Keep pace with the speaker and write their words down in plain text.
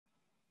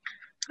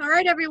All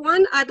right,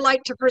 everyone, I'd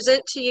like to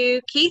present to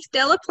you Keith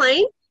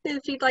Delaplane.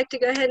 If you'd like to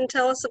go ahead and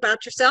tell us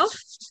about yourself.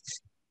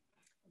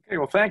 Okay,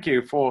 well, thank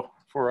you well,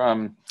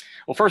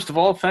 first of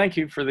all, thank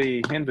you for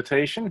the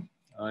invitation.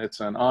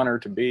 It's an honor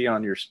to be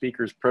on your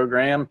speakers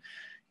program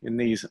in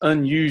these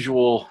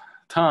unusual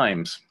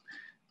times.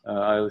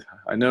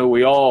 I know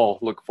we all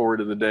look forward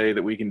to the day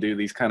that we can do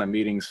these kind of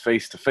meetings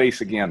face to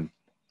face again.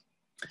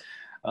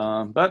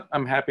 But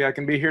I'm happy I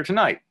can be here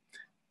tonight.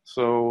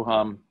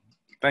 So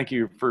thank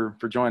you for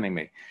joining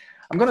me.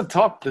 I'm going to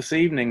talk this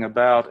evening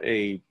about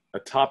a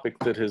topic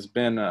that has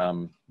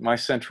been my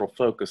central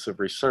focus of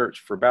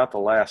research for about the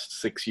last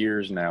 6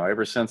 years now,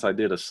 ever since I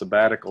did a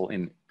sabbatical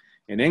in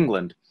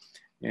England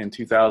in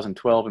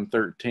 2012 and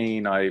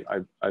 13. I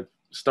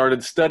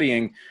started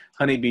studying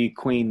honeybee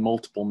queen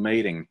multiple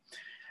mating,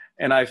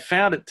 and I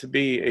found it to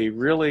be a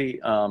really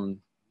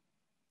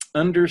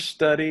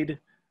understudied,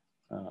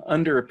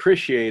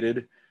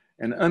 underappreciated,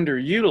 and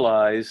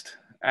underutilized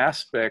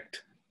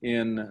aspect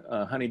in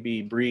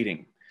honeybee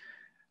breeding.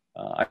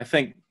 I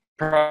think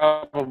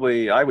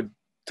probably I would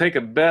take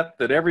a bet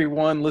that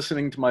everyone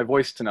listening to my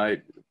voice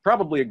tonight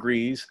probably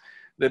agrees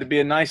that it'd be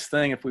a nice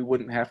thing if we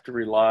wouldn't have to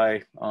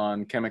rely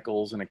on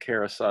chemicals and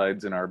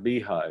acaricides in our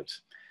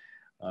beehives.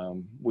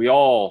 We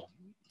all,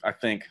 I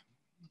think,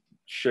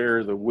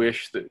 share the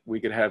wish that we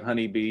could have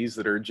honeybees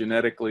that are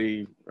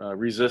genetically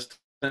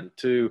resistant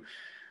to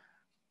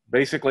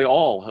basically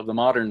all of the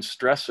modern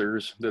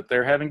stressors that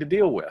they're having to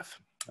deal with.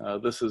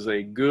 This is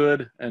a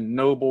good and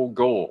noble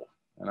goal,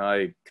 and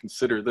I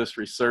consider this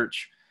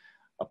research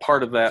a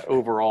part of that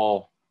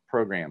overall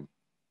program.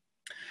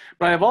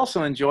 But I have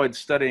also enjoyed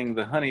studying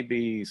the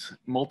honeybee's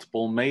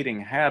multiple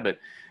mating habit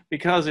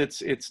because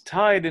it's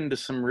tied into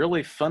some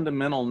really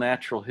fundamental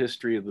natural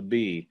history of the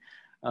bee.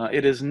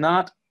 It is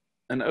not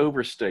an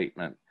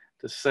overstatement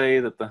to say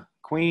that the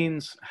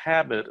queen's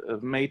habit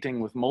of mating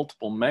with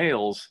multiple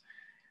males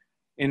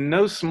in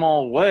no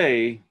small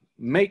way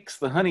makes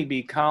the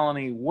honeybee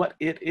colony what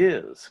it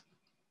is.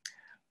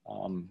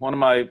 One of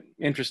my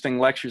interesting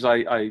lectures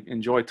I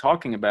enjoy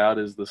talking about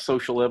is the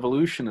social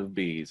evolution of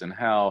bees and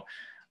how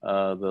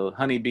the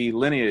honeybee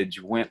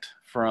lineage went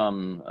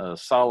from a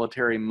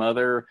solitary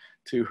mother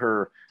to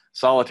her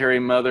solitary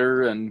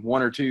mother and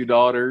one or two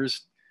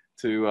daughters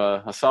to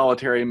a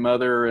solitary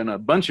mother and a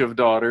bunch of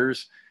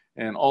daughters,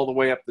 and all the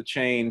way up the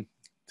chain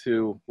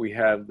to we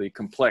have the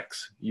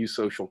complex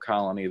eusocial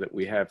colony that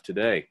we have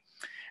today.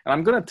 And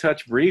I'm going to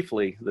touch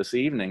briefly this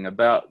evening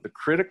about the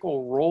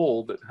critical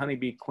role that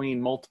honeybee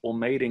queen multiple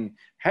mating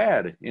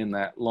had in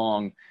that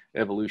long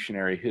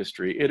evolutionary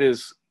history. It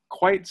is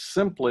quite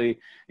simply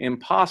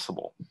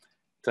impossible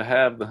to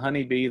have the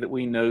honeybee that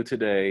we know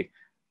today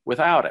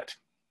without it.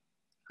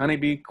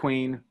 Honeybee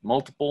queen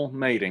multiple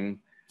mating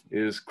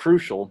is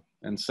crucial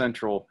and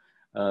central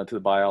to the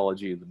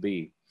biology of the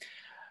bee.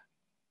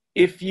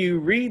 If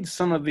you read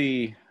some of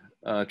the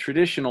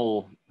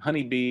traditional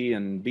honeybee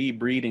and bee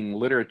breeding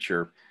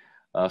literature,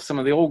 some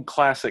of the old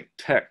classic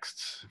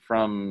texts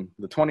from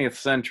the 20th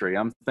century,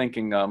 I'm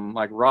thinking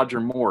like Roger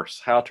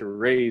Morse, How to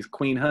Raise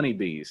Queen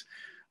Honeybees.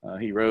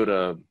 He wrote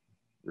a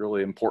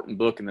really important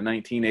book in the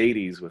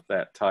 1980s with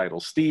that title.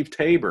 Steve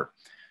Tabor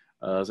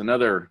is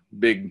another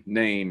big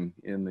name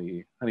in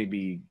the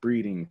honeybee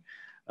breeding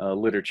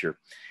literature.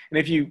 And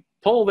if you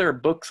pull their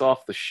books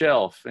off the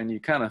shelf and you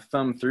kind of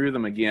thumb through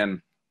them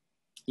again,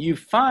 you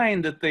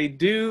find that they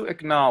do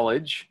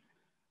acknowledge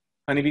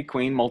honeybee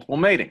queen multiple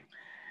mating,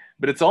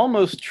 but it's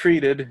almost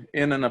treated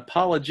in an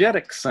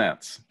apologetic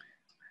sense.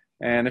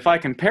 And if I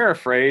can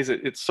paraphrase,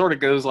 it sort of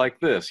goes like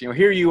this. You know,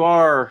 here you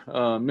are,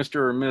 Mr.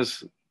 or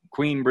Ms.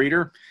 Queen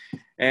Breeder,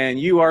 and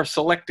you are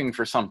selecting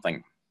for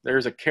something.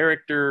 There's a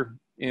character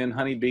in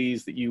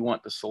honeybees that you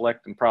want to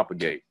select and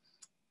propagate.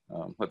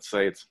 Let's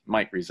say it's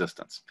mite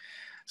resistance.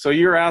 So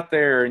you're out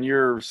there and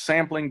you're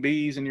sampling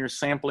bees and you're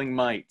sampling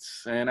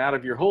mites. And out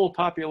of your whole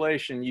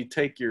population, you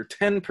take your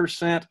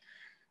 10%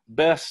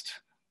 best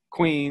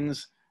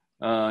queens.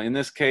 In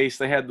this case,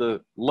 they had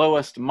the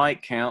lowest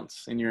mite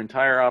counts in your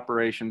entire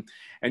operation.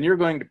 And you're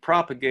going to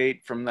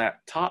propagate from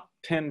that top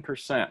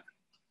 10%.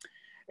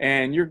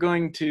 And you're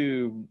going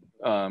to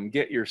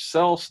get your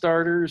cell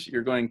starters.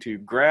 You're going to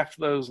graft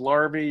those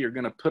larvae. You're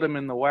going to put them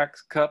in the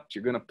wax cups.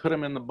 You're going to put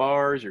them in the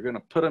bars. You're going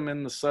to put them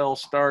in the cell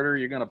starter.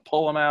 You're going to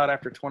pull them out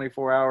after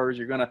 24 hours.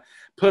 You're going to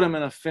put them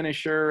in a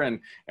finisher and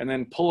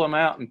then pull them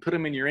out and put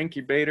them in your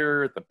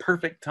incubator at the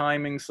perfect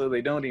timing so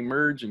they don't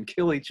emerge and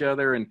kill each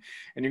other. And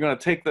you're going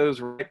to take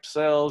those ripe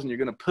cells and you're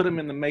going to put them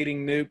in the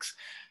mating nukes.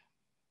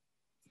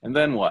 And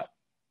then what?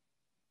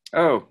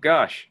 Oh,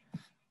 gosh.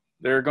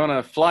 They're going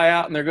to fly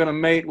out and they're going to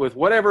mate with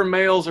whatever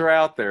males are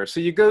out there.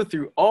 So you go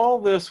through all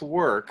this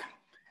work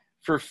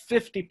for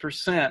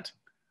 50%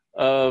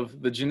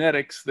 of the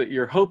genetics that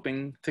you're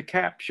hoping to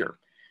capture.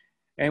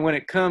 And when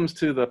it comes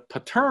to the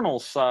paternal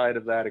side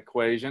of that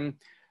equation,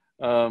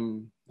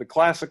 the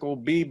classical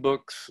bee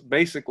books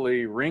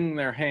basically wring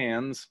their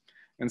hands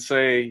and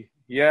say,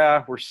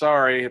 yeah, we're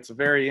sorry, it's a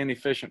very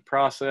inefficient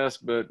process,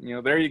 but you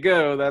know, there you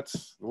go.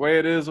 That's the way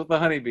it is with the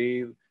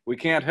honeybee. We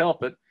can't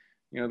help it.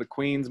 the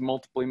queens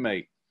multiply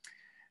mate.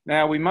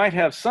 Now, we might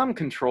have some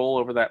control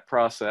over that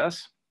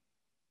process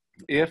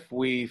if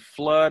we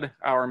flood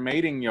our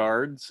mating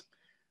yards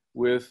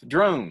with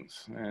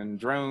drones and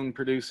drone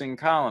producing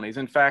colonies.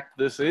 In fact,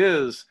 this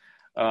is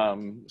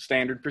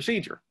standard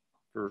procedure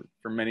for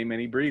many,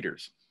 many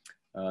breeders,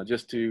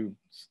 just to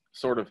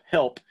sort of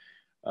help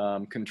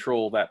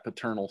control that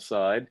paternal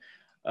side.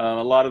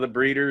 A lot of the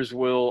breeders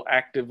will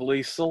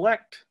actively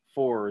select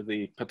for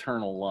the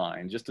paternal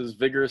line just as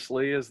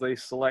vigorously as they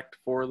select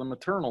for the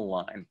maternal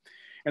line.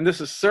 And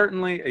this is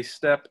certainly a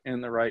step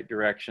in the right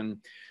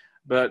direction,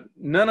 but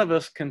none of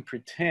us can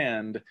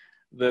pretend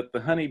that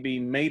the honeybee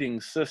mating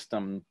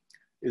system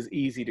is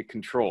easy to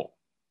control,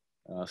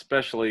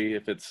 especially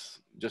if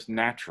it's just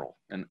natural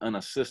and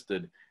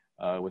unassisted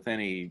with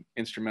any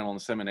instrumental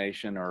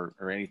insemination or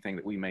anything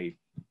that we may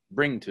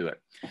bring to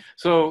it.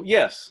 So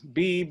yes,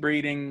 bee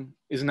breeding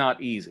is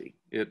not easy.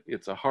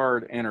 It's a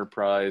hard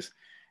enterprise,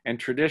 and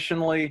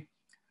traditionally,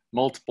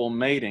 multiple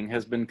mating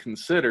has been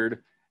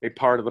considered a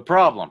part of the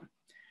problem.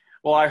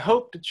 Well, I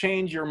hope to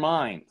change your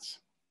minds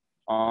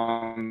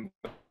on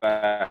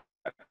that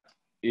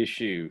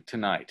issue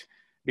tonight,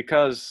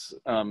 because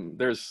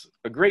there's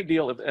a great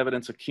deal of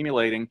evidence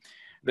accumulating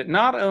that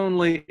not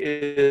only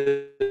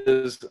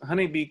is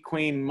honeybee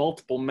queen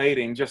multiple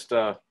mating just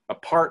a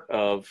part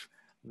of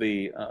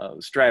the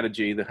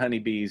strategy that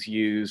honeybees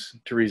use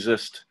to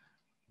resist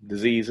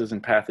diseases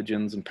and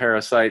pathogens and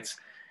parasites,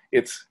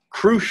 it's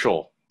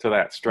crucial to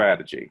that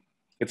strategy.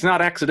 It's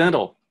not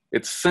accidental,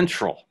 it's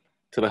central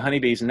to the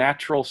honeybee's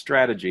natural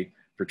strategy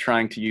for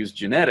trying to use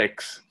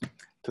genetics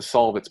to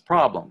solve its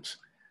problems.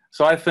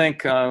 So I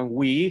think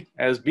we,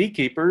 as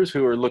beekeepers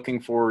who are looking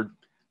for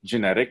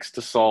genetics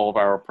to solve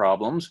our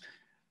problems,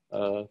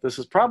 this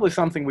is probably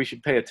something we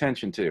should pay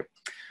attention to.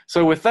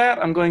 So with that,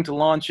 I'm going to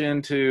launch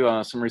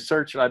into some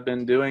research that I've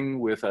been doing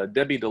with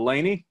Debbie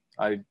Delaney.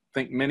 I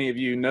think many of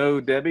you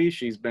know Debbie.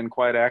 She's been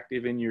quite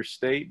active in your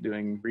state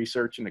doing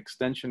research and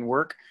extension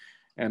work.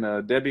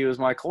 And Debbie was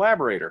my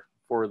collaborator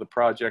for the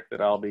project that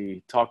I'll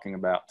be talking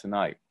about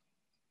tonight.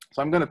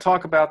 So I'm going to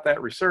talk about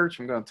that research.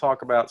 I'm going to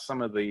talk about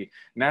some of the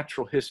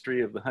natural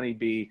history of the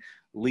honeybee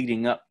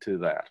leading up to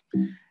that.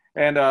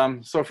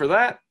 And so for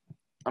that,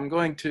 I'm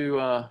going to,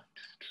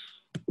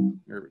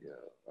 here we go.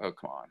 Oh,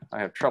 come on. I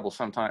have trouble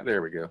sometimes.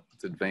 There we go.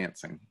 It's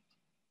advancing.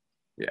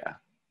 Yeah.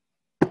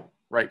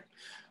 Right.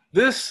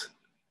 This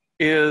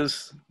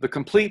is the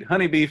complete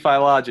honeybee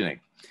phylogeny.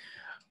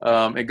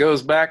 It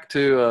goes back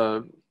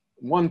to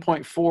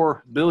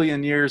 1.4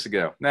 billion years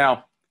ago.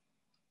 Now,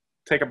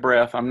 take a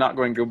breath. I'm not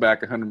going to go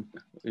back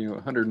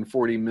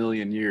 140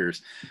 million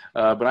years,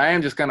 but I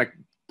am just going to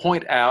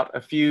point out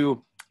a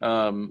few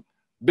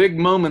big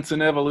moments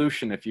in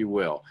evolution, if you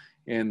will,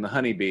 in the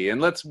honeybee. And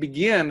let's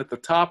begin at the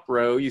top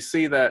row. You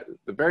see that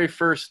the very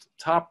first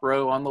top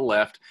row on the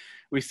left,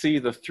 we see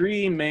the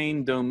three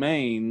main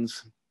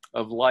domains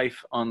of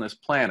life on this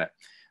planet.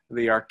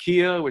 The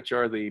archaea, which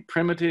are the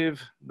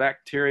primitive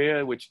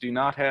bacteria which do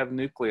not have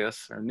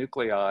nucleus or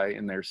nuclei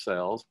in their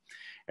cells.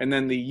 And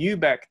then the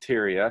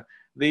eubacteria,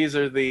 these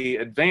are the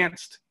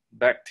advanced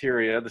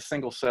bacteria, the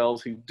single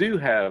cells who do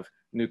have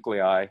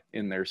nuclei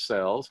in their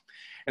cells.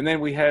 And then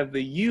we have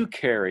the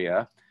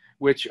eukarya,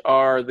 which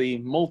are the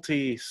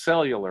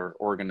multicellular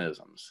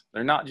organisms.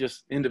 They're not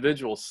just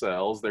individual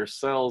cells, they're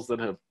cells that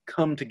have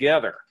come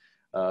together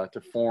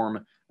to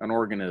form an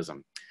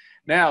organism.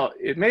 Now,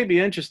 it may be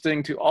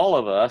interesting to all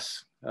of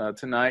us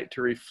tonight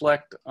to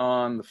reflect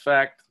on the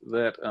fact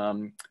that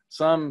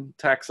some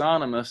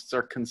taxonomists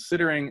are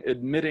considering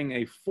admitting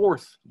a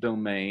fourth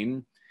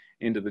domain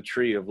into the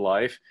tree of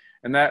life,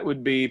 and that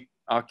would be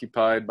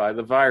occupied by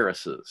the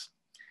viruses.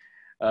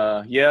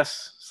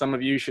 Yes, some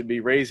of you should be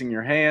raising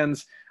your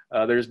hands.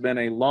 There's been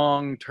a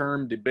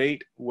long-term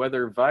debate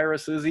whether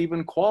viruses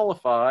even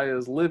qualify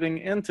as living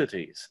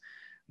entities.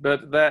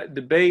 But that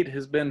debate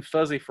has been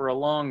fuzzy for a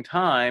long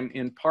time,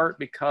 in part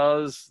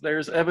because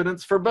there's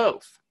evidence for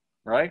both,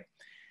 right?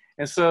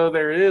 And so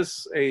there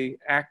is an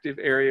active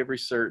area of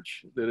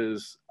research that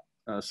is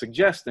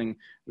suggesting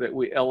that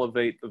we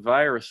elevate the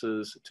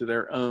viruses to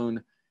their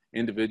own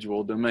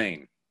individual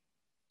domain.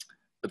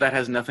 But that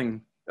has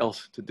nothing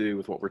else to do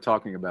with what we're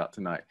talking about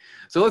tonight.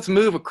 So let's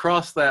move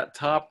across that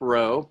top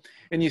row,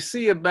 and you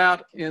see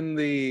about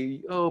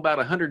about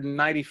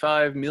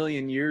 195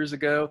 million years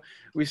ago,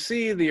 we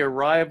see the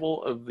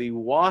arrival of the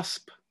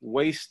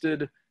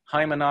wasp-waisted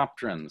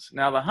hymenopterans.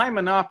 Now the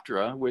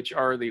Hymenoptera, which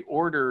are the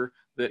order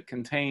that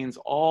contains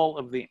all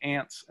of the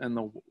ants and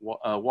the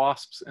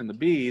wasps and the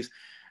bees,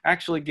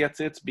 actually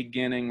gets its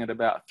beginning at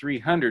about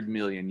 300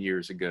 million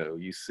years ago.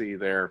 You see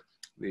there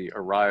the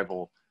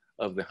arrival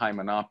of the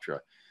Hymenoptera.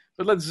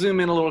 But let's zoom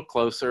in a little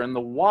closer, and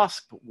the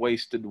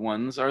wasp-waisted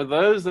ones are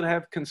those that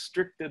have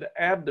constricted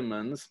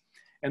abdomens,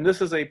 and this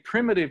is a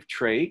primitive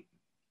trait,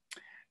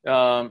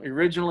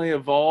 originally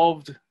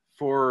evolved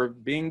for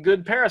being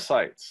good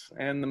parasites,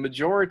 and the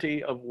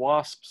majority of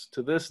wasps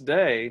to this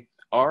day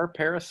are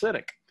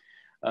parasitic.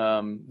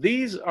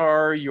 These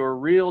are your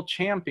real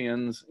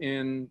champions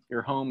in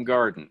your home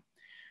garden.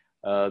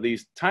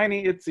 These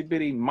tiny itsy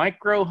bitty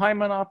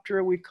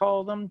microhymenoptera, we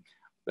call them.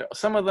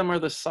 Some of them are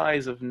the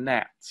size of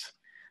gnats.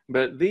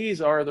 But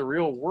these are the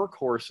real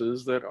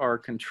workhorses that are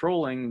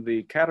controlling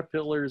the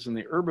caterpillars and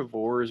the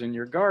herbivores in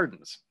your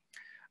gardens.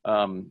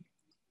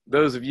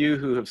 Those of you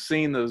who have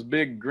seen those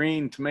big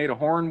green tomato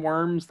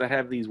hornworms that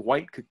have these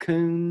white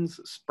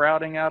cocoons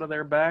sprouting out of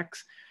their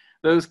backs,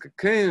 those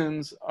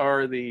cocoons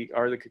are the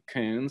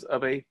cocoons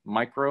of a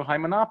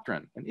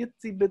microhymenopteran, an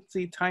itsy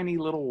bitsy tiny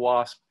little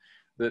wasp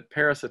that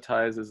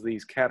parasitizes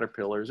these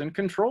caterpillars and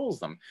controls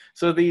them.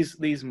 So these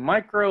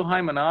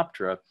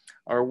microhymenoptera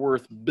are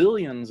worth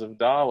billions of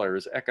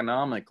dollars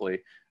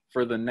economically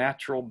for the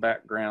natural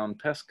background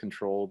pest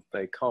control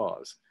they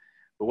cause.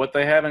 But what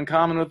they have in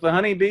common with the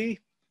honeybee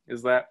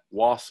is that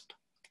wasp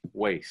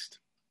waste.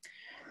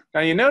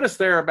 Now you notice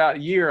there about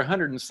year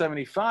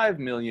 175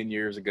 million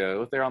years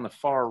ago, there on the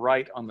far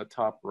right on the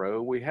top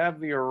row, we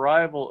have the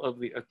arrival of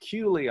the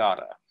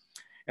aculeata.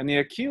 And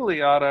the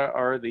aculeata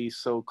are the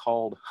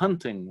so-called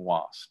hunting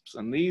wasps.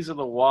 And these are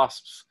the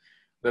wasps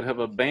that have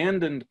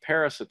abandoned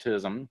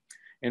parasitism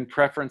in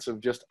preference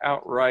of just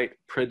outright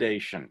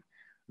predation.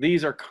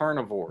 These are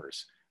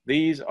carnivores.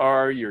 These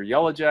are your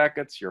yellow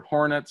jackets, your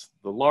hornets,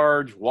 the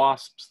large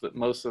wasps that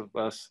most of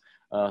us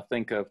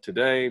think of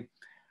today.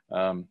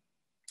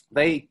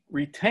 They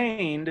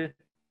retained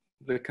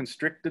the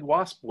constricted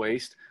wasp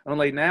waste,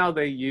 only now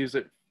they use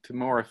it to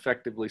more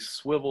effectively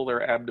swivel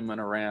their abdomen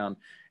around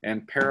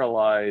and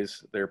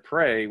paralyze their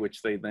prey,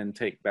 which they then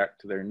take back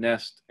to their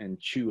nest and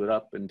chew it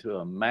up into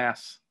a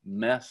mass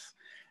mess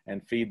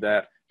and feed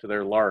that to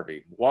their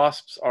larvae.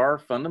 Wasps are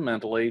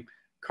fundamentally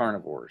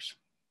carnivores.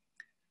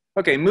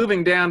 Okay,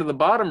 moving down to the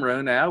bottom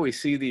row now, we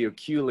see the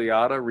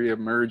aculeata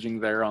reemerging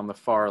there on the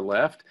far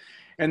left.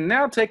 And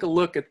now take a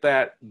look at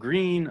that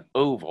green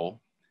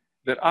oval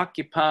that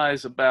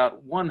occupies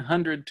about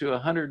 100 to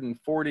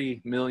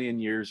 140 million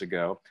years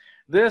ago.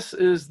 This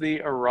is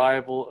the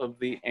arrival of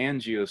the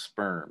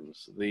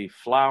angiosperms, the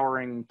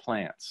flowering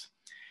plants.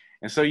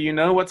 And so you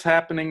know what's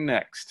happening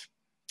next.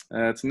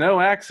 It's no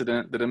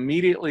accident that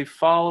immediately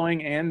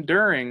following and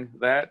during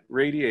that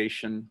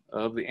radiation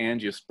of the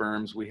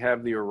angiosperms, we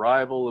have the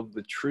arrival of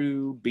the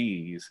true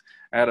bees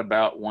at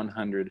about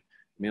 100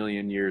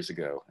 million years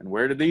ago. And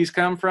where did these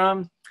come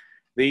from?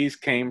 These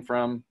came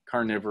from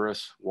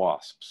carnivorous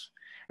wasps.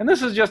 And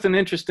this is just an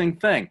interesting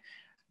thing.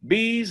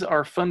 Bees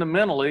are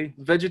fundamentally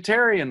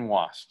vegetarian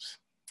wasps,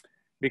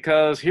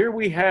 because here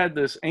we had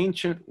this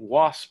ancient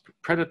wasp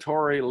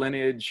predatory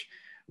lineage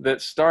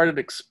that started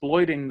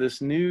exploiting this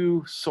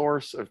new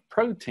source of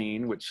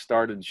protein, which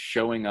started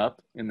showing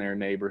up in their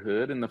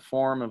neighborhood in the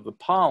form of the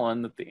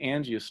pollen that the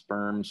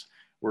angiosperms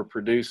were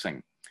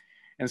producing.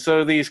 And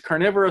so these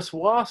carnivorous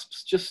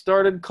wasps just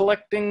started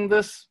collecting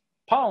this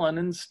pollen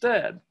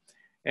instead,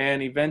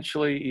 and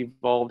eventually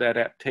evolved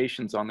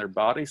adaptations on their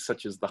bodies,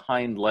 such as the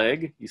hind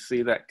leg. You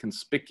see that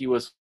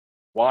conspicuous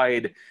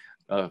wide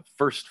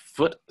first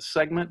foot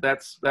segment?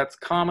 That's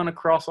common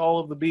across all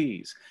of the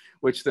bees,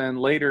 which then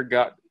later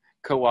got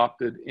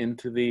co-opted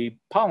into the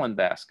pollen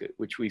basket,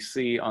 which we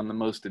see on the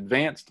most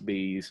advanced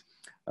bees,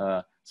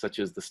 such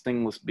as the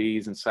stingless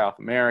bees in South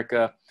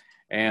America,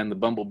 and the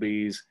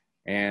bumblebees,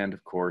 and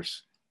of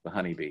course, the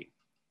honeybee.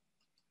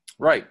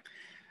 Right.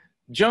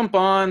 Jump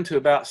on to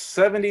about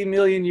 70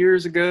 million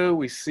years ago,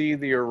 we see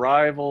the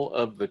arrival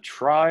of the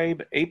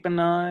tribe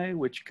Apiinae,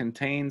 which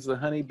contains the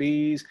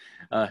honeybees.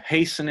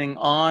 Hastening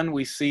on,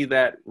 we see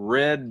that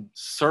red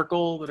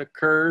circle that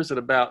occurs at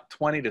about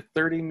 20 to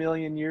 30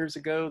 million years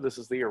ago. This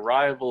is the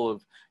arrival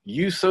of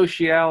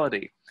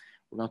eusociality.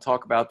 We're going to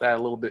talk about that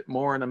a little bit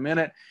more in a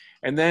minute.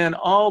 And then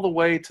all the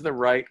way to the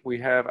right, we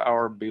have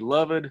our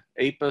beloved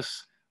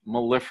Apis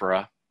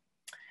mellifera.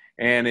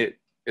 And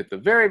at the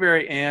very,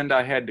 very end,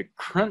 I had to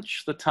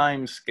crunch the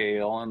time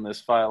scale on this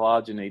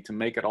phylogeny to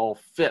make it all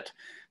fit,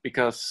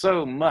 because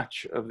so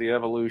much of the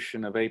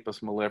evolution of Apis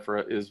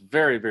mellifera is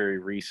very, very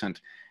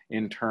recent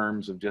in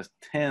terms of just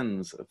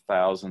tens of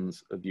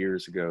thousands of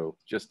years ago.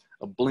 Just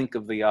a blink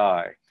of the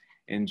eye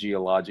in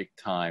geologic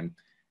time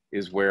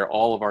is where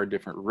all of our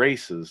different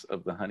races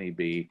of the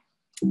honeybee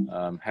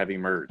have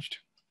emerged.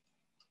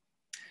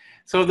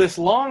 So this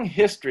long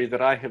history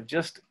that I have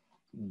just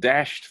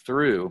dashed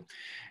through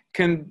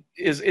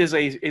is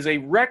a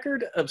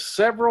record of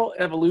several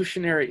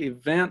evolutionary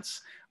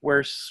events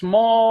where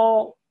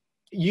small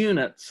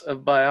units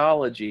of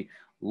biology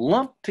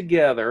lump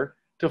together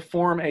to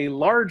form a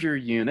larger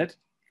unit,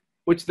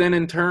 which then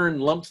in turn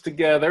lumps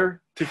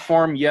together to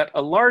form yet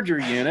a larger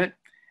unit,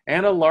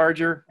 and a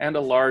larger,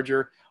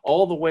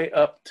 all the way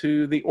up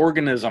to the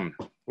organism,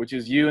 which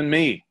is you and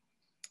me.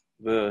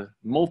 The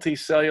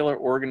multicellular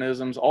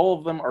organisms, all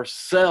of them are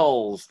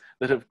cells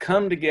that have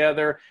come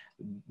together,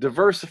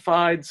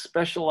 diversified,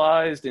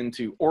 specialized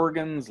into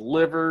organs,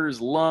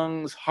 livers,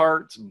 lungs,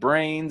 hearts,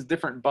 brains,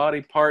 different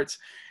body parts,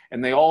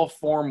 and they all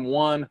form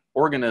one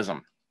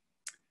organism.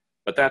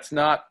 But that's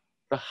not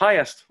the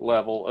highest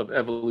level of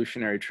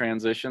evolutionary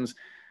transitions.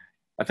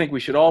 I think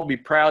we should all be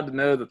proud to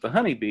know that the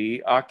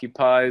honeybee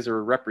occupies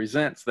or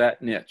represents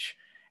that niche.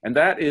 And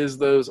that is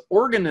those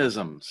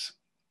organisms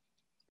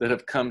that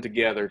have come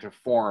together to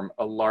form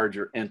a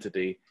larger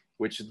entity,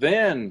 which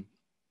then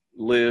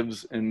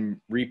lives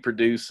and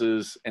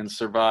reproduces and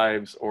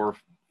survives or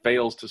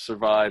fails to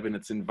survive in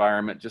its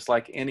environment, just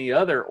like any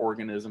other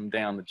organism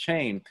down the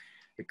chain,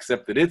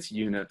 except that its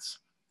units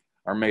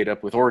are made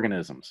up with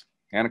organisms.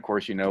 And of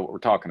course, you know what we're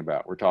talking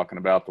about. We're talking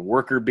about the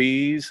worker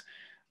bees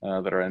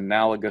that are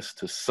analogous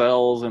to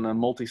cells in a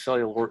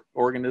multicellular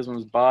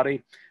organism's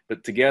body,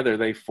 but together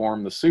they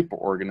form the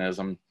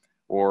superorganism,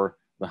 or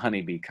the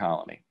honeybee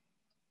colony.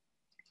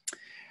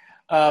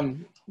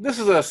 This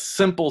is a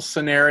simple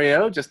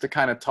scenario just to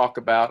kind of talk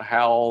about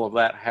how all of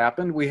that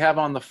happened. We have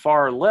on the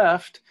far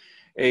left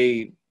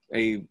a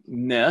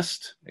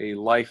nest, a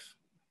life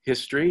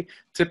history,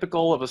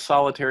 typical of a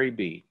solitary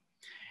bee.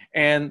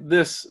 And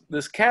this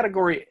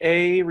category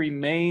A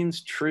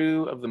remains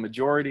true of the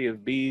majority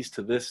of bees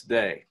to this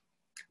day.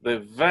 The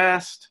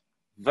vast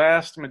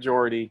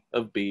majority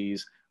of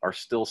bees are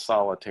still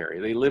solitary.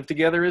 They live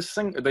together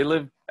they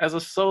live as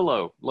a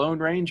solo, lone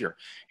ranger.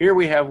 Here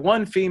we have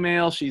one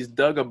female, she's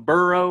dug a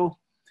burrow.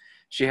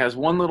 She has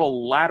one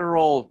little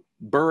lateral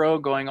burrow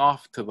going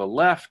off to the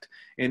left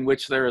in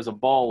which there is a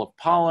ball of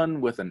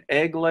pollen with an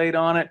egg laid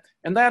on it,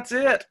 and that's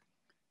it.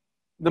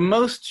 The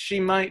most she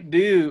might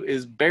do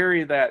is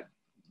bury that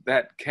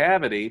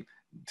cavity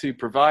to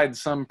provide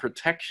some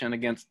protection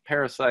against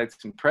parasites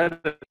and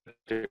predators,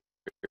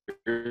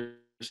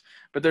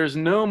 but there's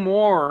no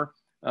more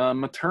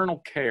maternal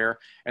care,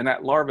 and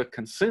that larva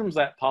consumes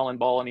that pollen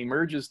ball and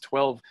emerges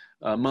 12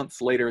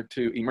 months later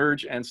to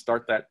emerge and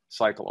start that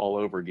cycle all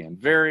over again.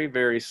 Very,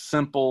 very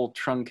simple,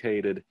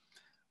 truncated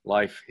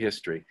life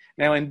history.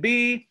 Now in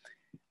B,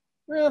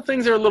 well,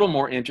 things are a little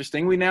more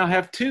interesting. We now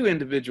have two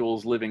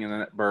individuals living in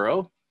that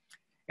burrow,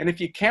 and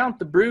if you count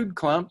the brood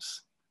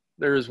clumps,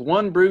 there's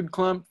one brood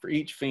clump for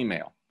each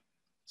female.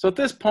 So at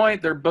this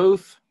point, they're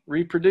both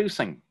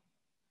reproducing.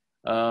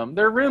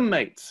 They're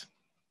roommates.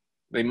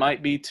 They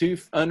might be two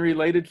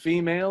unrelated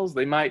females.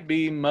 They might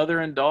be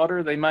mother and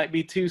daughter. They might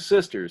be two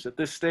sisters. At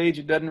this stage,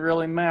 it doesn't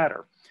really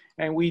matter.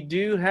 And we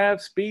do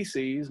have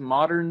species,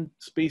 modern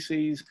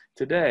species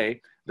today,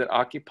 that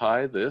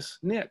occupy this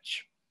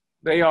niche.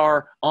 They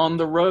are on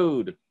the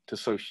road to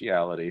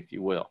sociality, if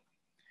you will.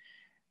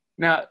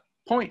 Now,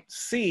 point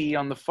C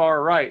on the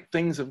far right,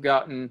 things have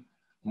gotten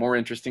more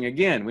interesting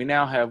again. We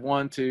now have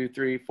 1, 2,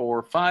 3,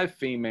 4, 5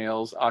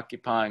 females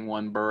occupying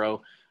one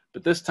burrow,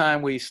 but this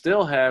time we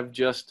still have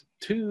just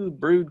 2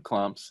 brood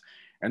clumps,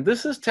 and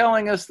this is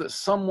telling us that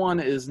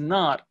someone is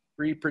not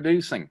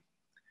reproducing.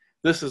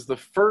 This is the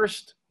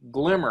first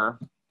glimmer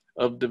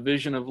of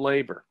division of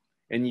labor.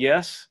 And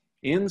yes,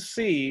 in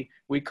C,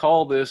 we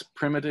call this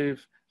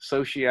primitive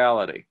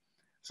sociality.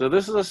 So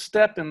this is a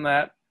step in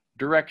that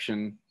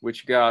direction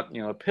which got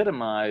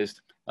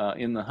epitomized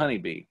in the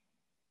honeybee.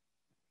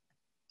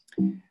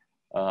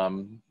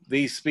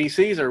 These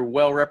species are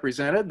well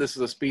represented. This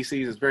is a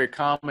species that's very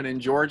common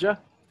in Georgia.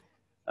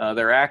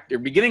 They're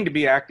beginning to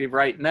be active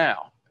right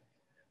now.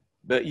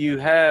 But you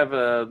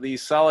have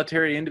these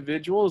solitary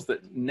individuals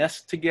that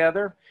nest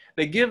together.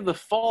 They give the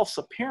false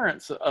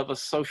appearance of a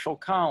social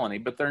colony,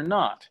 but they're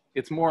not.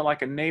 It's more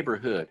like a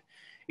neighborhood.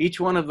 Each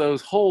one of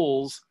those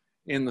holes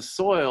in the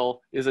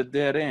soil is a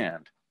dead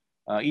end.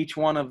 Each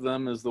one of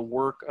them is the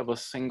work of a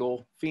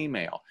single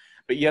female.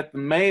 But yet the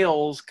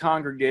males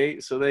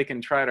congregate so they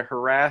can try to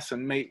harass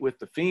and mate with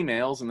the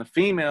females, and the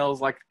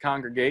females like to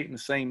congregate in the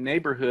same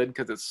neighborhood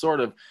because it's sort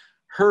of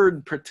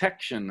herd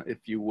protection,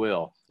 if you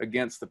will,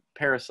 against the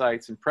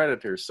parasites and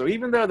predators. So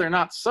even though they're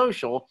not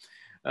social,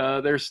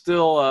 they're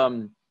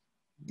still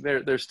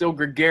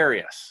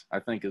gregarious, I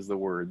think is the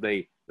word.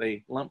 They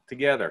lump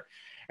together.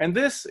 And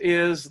this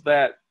is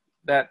that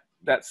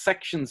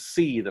section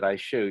C that I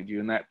showed you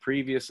in that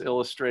previous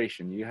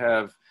illustration. You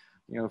have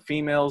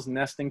females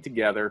nesting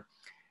together,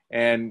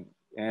 and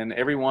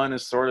everyone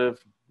is sort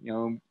of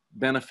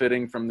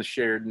benefiting from the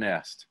shared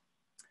nest.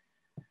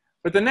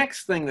 But the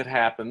next thing that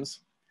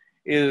happens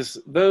is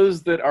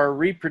those that are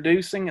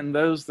reproducing and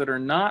those that are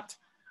not,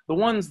 the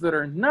ones that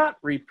are not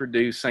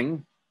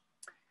reproducing,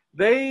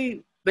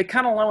 they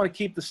kind of want to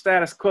keep the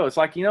status quo. It's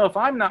like, if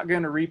I'm not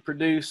going to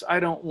reproduce,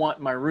 I don't want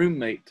my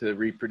roommate to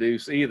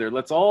reproduce either.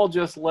 Let's all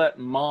just let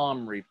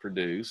mom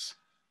reproduce,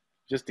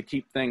 just to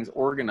keep things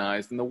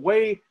organized. And the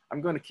way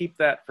I'm going to keep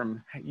that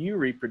from you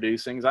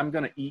reproducing is I'm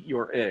going to eat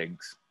your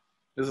eggs.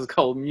 This is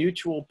called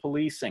mutual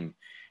policing.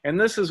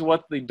 And this is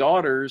what the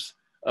daughters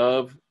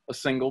of a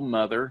single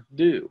mother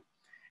do.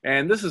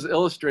 And this is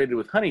illustrated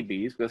with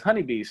honeybees, because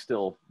honeybees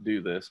still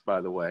do this, by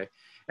the way.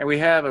 And we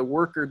have a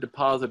worker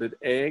deposited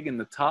egg in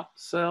the top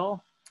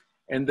cell,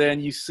 and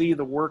then you see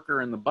the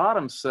worker in the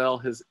bottom cell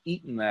has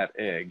eaten that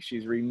egg.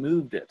 She's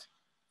removed it.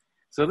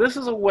 So this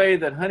is a way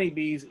that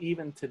honeybees,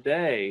 even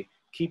today,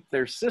 keep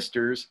their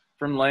sisters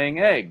from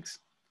laying eggs.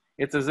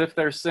 It's as if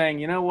they're saying,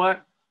 you know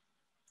what?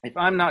 If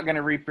I'm not going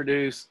to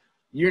reproduce,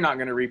 you're not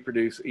going to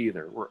reproduce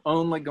either. We're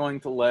only going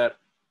to let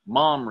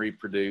mom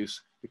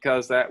reproduce,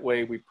 because that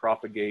way we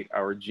propagate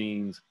our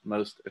genes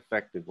most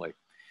effectively.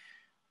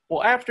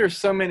 Well, after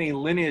so many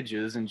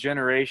lineages and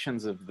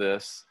generations of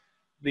this,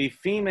 the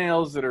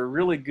females that are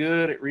really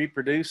good at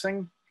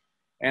reproducing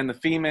and the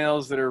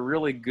females that are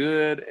really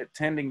good at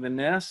tending the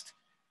nest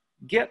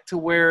get to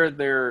where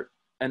their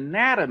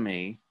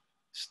anatomy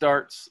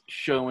starts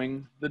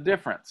showing the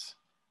difference.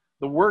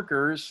 The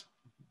workers,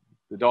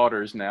 the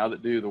daughters now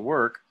that do the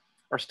work,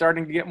 are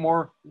starting to get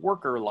more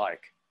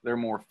worker-like. They're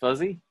more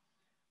fuzzy.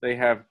 They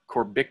have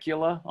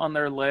corbicula on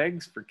their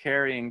legs for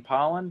carrying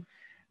pollen.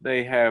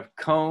 They have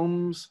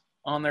combs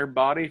on their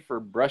body for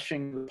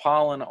brushing the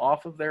pollen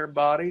off of their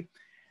body.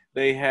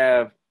 They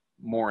have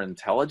more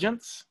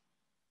intelligence.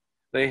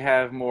 They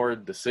have more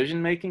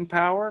decision-making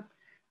power.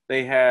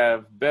 They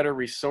have better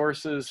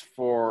resources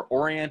for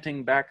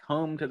orienting back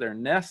home to their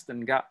nest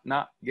and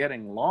not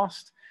getting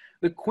lost.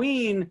 The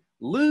queen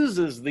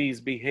loses these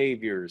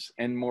behaviors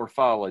and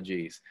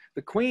morphologies.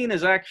 The queen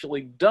is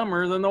actually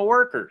dumber than the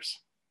workers.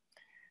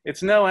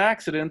 It's no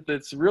accident that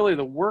it's really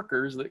the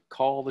workers that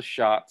call the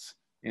shots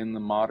in the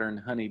modern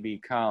honeybee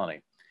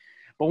colony.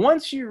 But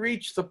once you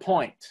reach the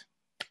point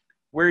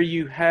where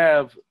you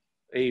have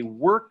a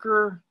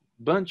worker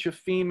bunch of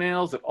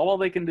females that all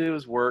they can do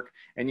is work,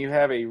 and you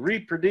have a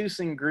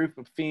reproducing group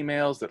of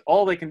females that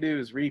all they can do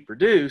is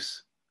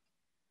reproduce,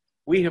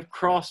 we have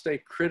crossed a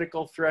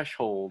critical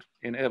threshold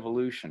in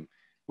evolution,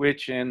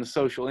 which in the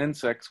social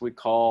insects we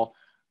call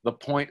the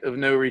point of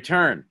no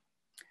return.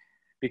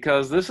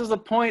 Because this is a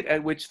point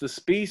at which the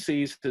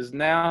species has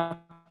now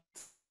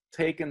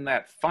taken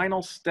that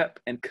final step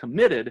and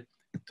committed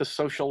to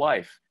social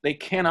life. They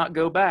cannot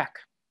go back.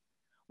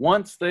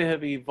 Once they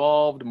have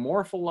evolved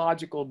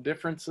morphological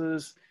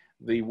differences,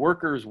 the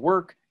workers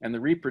work and the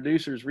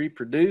reproducers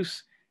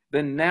reproduce,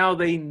 then now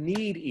they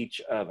need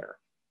each other.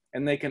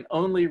 And they can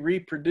only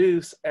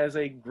reproduce as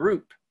a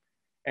group.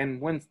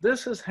 And when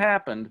this has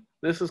happened,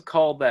 this is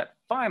called that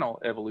final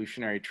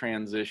evolutionary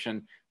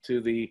transition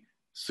to the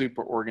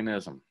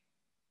superorganism.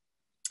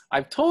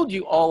 I've told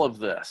you all of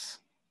this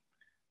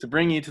to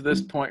bring you to this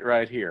point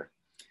right here.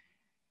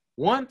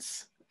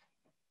 Once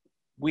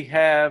we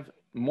have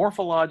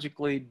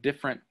morphologically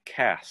different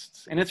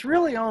castes, and it's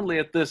really only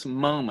at this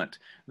moment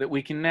that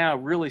we can now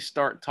really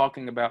start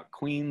talking about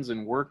queens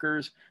and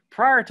workers.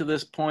 Prior to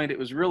this point, it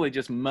was really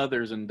just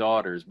mothers and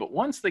daughters. But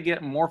once they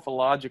get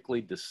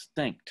morphologically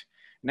distinct,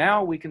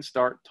 now we can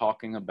start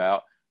talking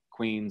about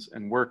queens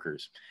and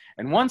workers.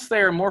 And once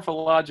they are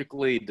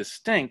morphologically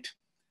distinct,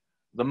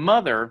 the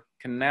mother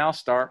can now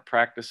start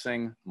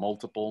practicing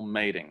multiple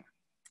mating.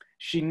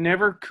 She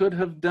never could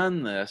have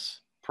done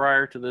this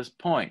prior to this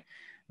point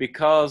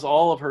because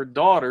all of her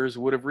daughters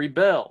would have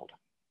rebelled.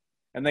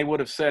 And they would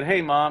have said,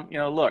 hey, Mom,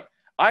 look,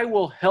 I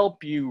will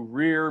help you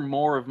rear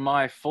more of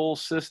my full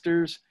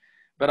sisters,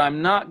 but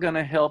I'm not going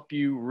to help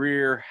you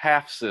rear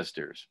half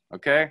sisters,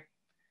 okay?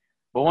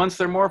 But once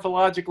they're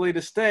morphologically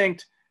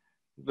distinct,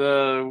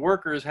 the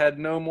workers had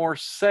no more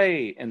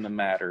say in the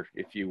matter,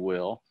 if you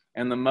will,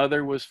 and the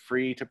mother was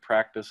free to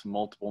practice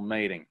multiple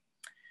mating.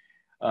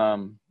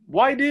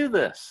 Why do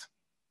this?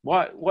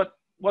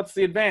 What's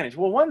the advantage?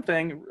 Well, one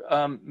thing,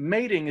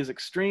 mating is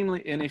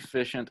extremely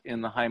inefficient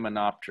in the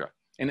Hymenoptera,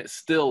 and it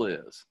still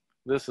is.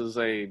 This is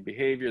a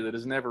behavior that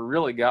has never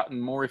really gotten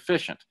more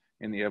efficient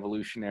in the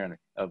evolutionary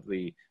of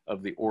the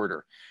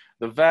order.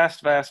 The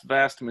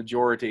vast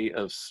majority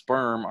of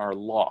sperm are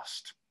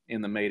lost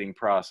in the mating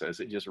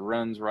process. It just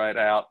runs right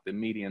out the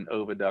median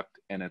oviduct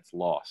and it's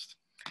lost.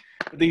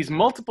 These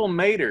multiple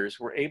maters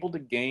were able to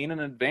gain an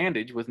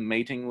advantage with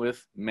mating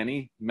with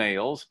many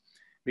males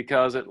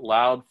because it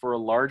allowed for a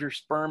larger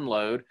sperm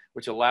load,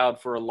 which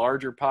allowed for a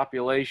larger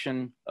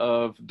population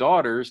of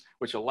daughters,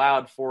 which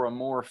allowed for a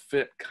more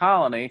fit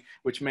colony,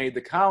 which made the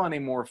colony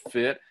more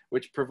fit,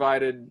 which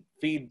provided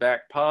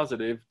feedback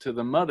positive to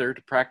the mother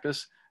to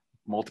practice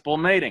multiple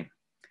mating.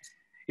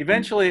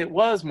 Eventually, it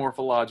was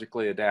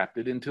morphologically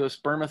adapted into a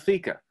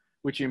spermatheca,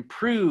 which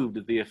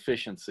improved the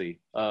efficiency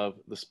of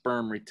the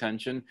sperm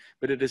retention,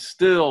 but it is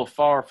still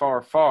far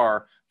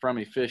from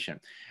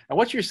efficient. And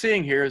what you're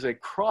seeing here is a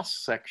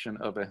cross-section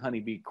of a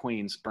honeybee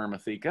queen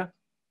spermatheca.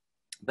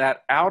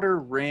 That outer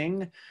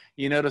ring,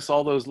 you notice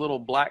all those little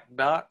black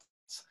dots?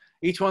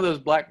 Each one of those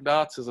black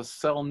dots is a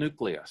cell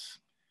nucleus.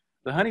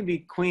 The honeybee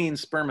queen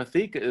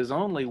spermatheca is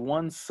only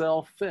one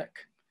cell thick.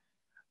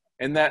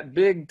 And that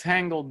big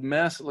tangled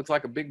mess, it looks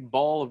like a big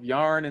ball of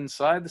yarn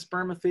inside the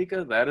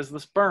spermatheca, that is the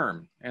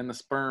sperm and the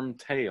sperm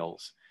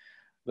tails.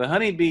 The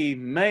honeybee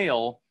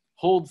male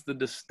holds the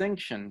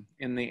distinction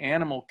in the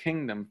animal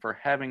kingdom for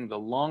having the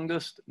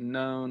longest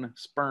known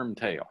sperm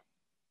tail.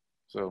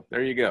 So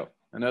there you go,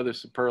 another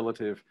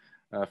superlative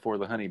for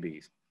the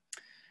honeybees.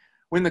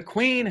 When the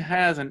queen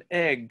has an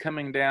egg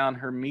coming down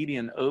her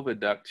median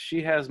oviduct,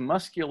 she has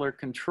muscular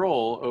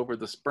control over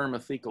the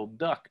spermathecal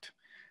duct,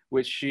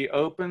 which she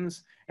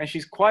opens, and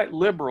she's quite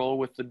liberal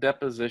with the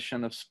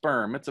deposition of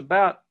sperm. It's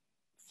about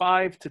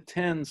 5 to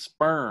 10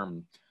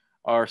 sperm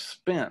are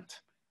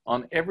spent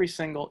on every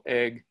single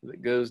egg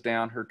that goes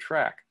down her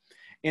track.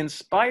 In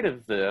spite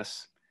of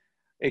this,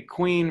 a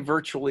queen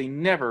virtually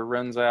never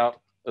runs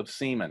out of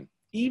semen.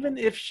 Even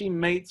if she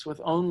mates with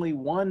only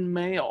one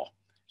male,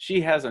 she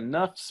has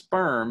enough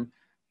sperm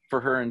for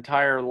her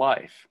entire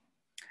life.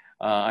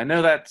 I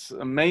know that's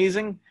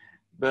amazing,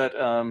 but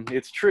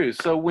it's true.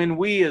 So when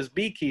we as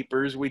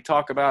beekeepers, we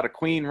talk about a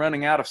queen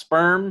running out of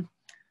sperm,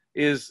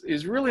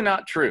 is really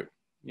not true.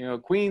 You know,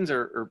 queens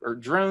or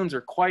drones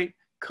are quite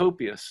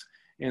copious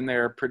in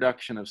their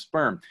production of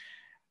sperm.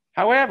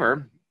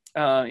 However,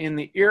 in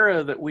the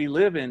era that we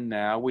live in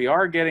now, we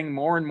are getting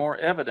more and more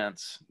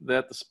evidence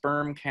that the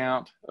sperm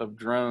count of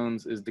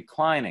drones is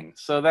declining.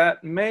 So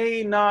that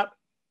may not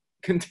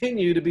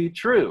continue to be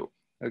true.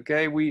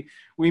 Okay, we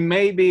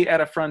may be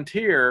at a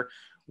frontier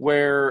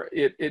where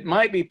it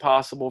might be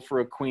possible for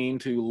a queen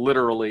to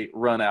literally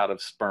run out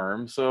of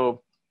sperm.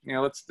 So, you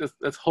know,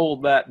 let's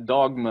hold that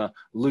dogma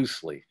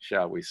loosely,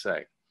 shall we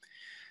say.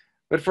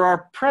 But for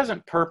our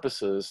present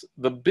purposes,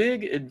 the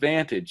big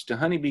advantage to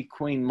honeybee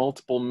queen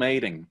multiple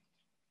mating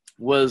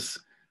was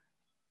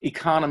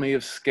economy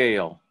of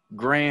scale,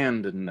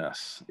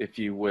 grandness, if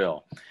you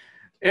will.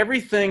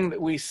 Everything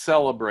that we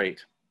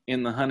celebrate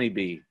in the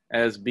honeybee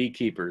as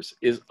beekeepers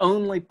is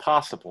only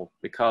possible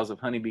because of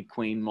honeybee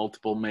queen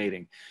multiple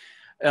mating.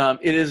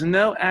 It is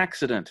no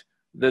accident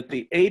that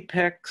the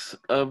apex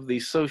of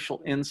the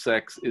social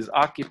insects is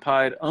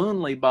occupied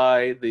only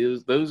by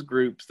those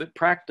groups that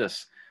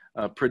practice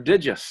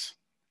prodigious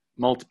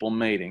multiple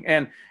mating.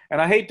 And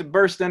I hate to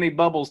burst any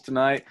bubbles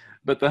tonight,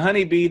 but the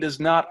honeybee does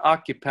not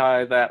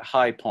occupy that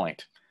high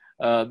point.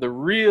 The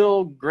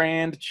real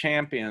grand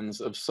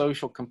champions of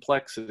social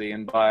complexity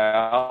in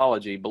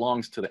biology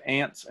belongs to the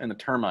ants and the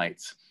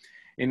termites,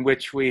 in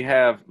which we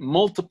have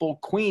multiple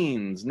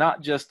queens,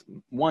 not just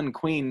one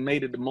queen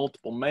mated to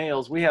multiple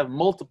males. We have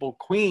multiple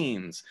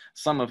queens,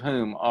 some of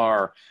whom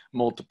are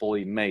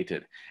multiply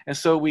mated. And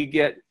so we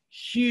get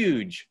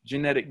huge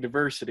genetic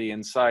diversity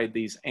inside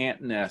these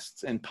ant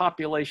nests and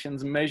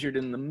populations measured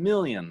in the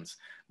millions.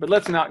 But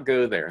let's not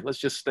go there. Let's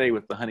just stay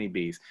with the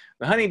honeybees.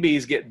 The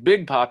honeybees get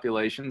big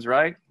populations,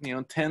 right? You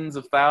know, tens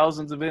of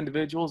thousands of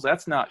individuals.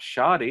 That's not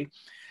shoddy.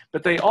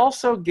 But they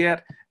also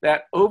get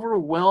that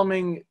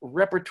overwhelming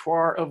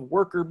repertoire of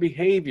worker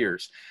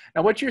behaviors.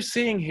 Now, what you're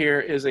seeing here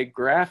is a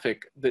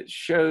graphic that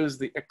shows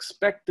the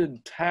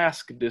expected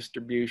task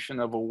distribution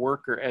of a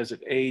worker as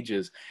it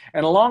ages.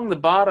 And along the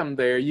bottom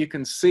there, you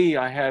can see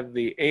I have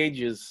the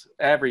ages,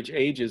 average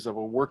ages of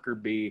a worker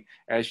bee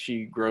as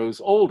she grows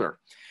older.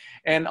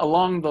 And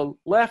along the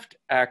left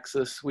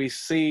axis, we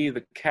see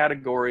the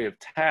category of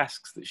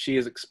tasks that she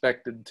is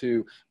expected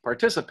to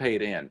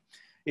participate in.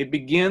 It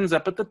begins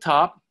up at the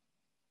top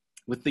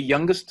with the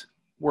youngest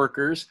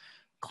workers,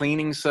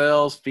 cleaning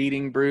cells,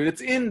 feeding brood.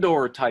 It's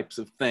indoor types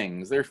of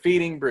things. They're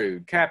feeding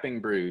brood, capping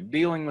brood,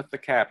 dealing with the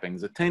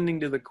cappings, attending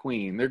to the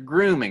queen. They're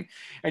grooming.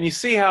 And you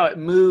see how it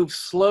moves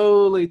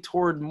slowly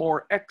toward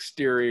more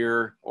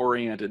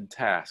exterior-oriented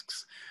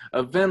tasks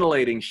of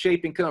ventilating,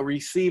 shaping,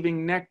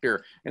 receiving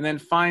nectar, and then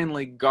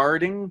finally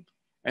guarding,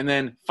 and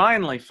then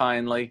finally,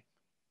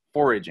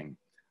 foraging.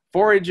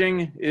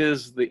 Foraging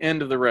is the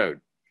end of the road.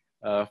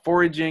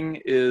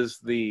 Foraging is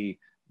the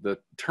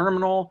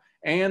terminal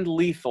and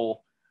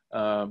lethal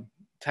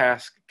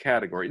task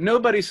category.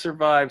 Nobody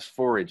survives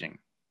foraging.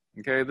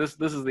 Okay, this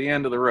is the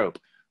end of the rope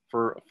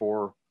for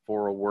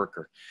a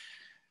worker.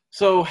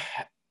 So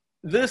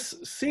this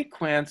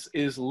sequence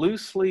is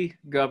loosely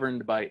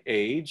governed by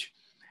age.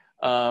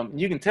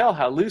 You can tell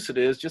how loose it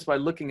is just by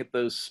looking at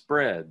those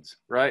spreads,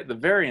 right? The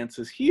variance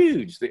is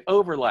huge. The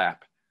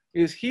overlap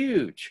is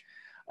huge.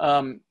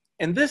 And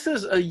this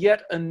is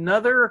yet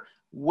another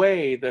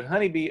way that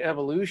honeybee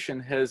evolution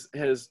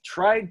has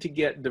tried to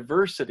get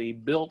diversity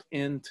built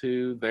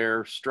into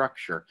their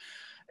structure.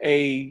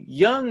 A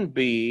young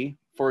bee,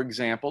 for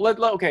example,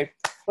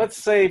 let's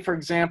say, for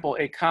example,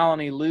 a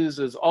colony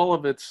loses all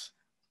of its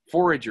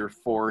forager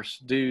force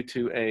due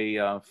to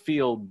a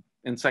field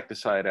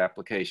insecticide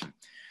application.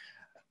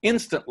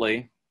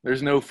 Instantly,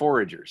 there's no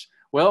foragers.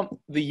 Well,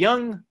 the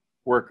young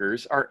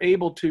workers are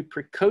able to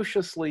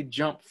precociously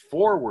jump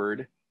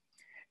forward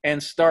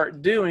and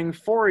start doing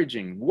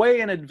foraging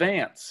way in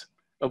advance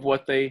of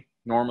what they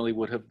normally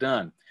would have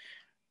done.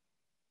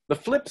 The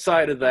flip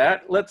side of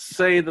that, let's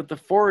say that the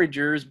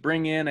foragers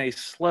bring in a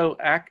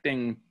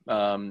slow-acting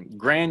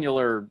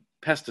granular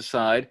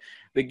pesticide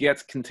that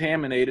gets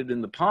contaminated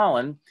in the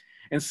pollen,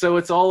 and so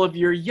it's all of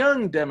your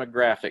young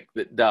demographic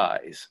that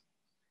dies.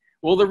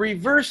 Well, the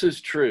reverse is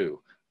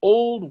true.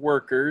 Old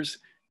workers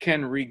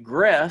can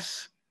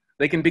regress.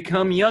 They can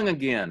become young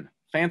again.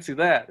 Fancy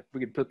that, if we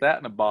could put that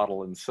in a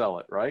bottle and sell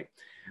it, right?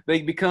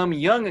 They become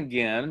young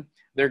again,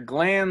 their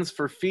glands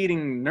for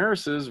feeding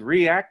nurses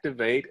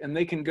reactivate, and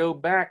they can go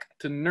back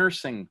to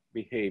nursing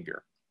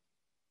behavior.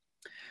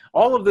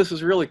 All of this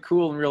is really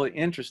cool and really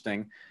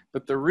interesting,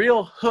 but the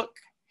real hook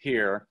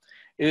here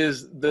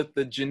is that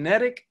the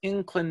genetic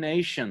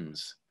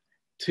inclinations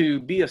to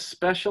be a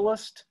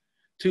specialist,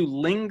 to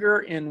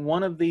linger in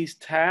one of these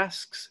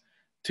tasks,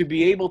 to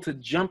be able to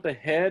jump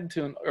ahead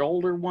to an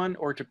older one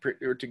or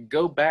to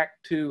go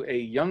back to a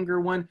younger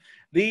one,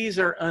 these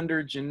are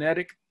under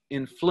genetic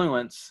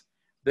influence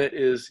that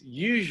is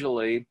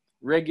usually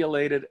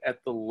regulated at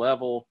the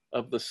level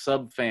of the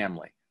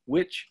subfamily.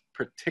 Which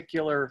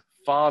particular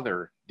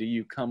father do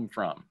you come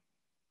from?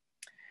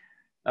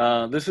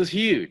 This is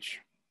huge.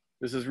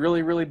 This is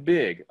really, really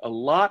big. A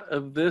lot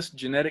of this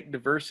genetic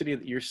diversity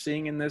that you're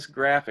seeing in this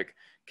graphic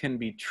can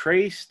be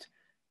traced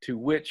to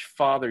which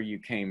father you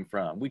came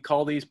from. We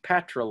call these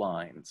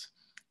patrilines.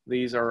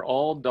 These are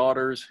all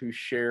daughters who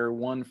share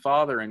one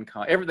father in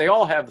common. They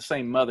all have the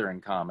same mother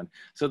in common.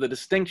 So the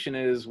distinction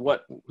is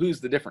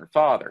who's the different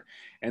father.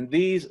 And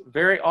these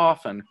very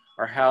often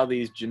are how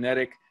these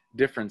genetic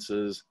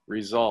differences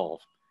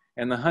resolve.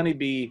 And the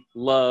honeybee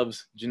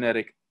loves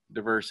genetic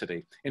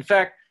diversity. In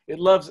fact, it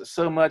loves it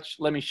so much,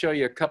 let me show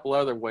you a couple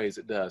other ways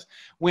it does.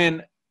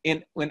 When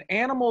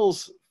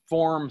animals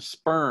form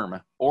sperm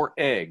or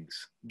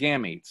eggs,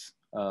 gametes,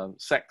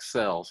 sex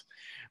cells,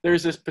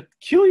 there's this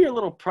peculiar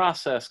little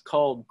process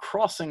called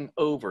crossing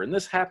over. And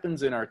this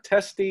happens in our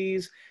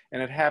testes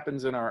and it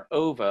happens in our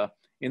ova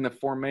in the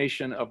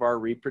formation of our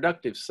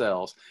reproductive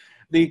cells.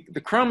 The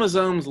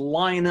chromosomes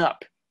line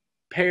up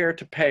pair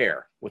to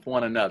pair with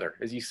one another,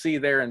 as you see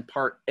there in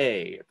part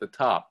A at the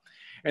top.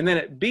 And then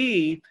at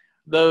B,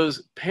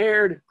 those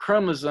paired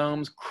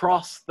chromosomes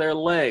cross their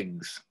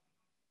legs.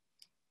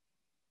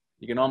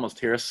 You can almost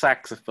hear a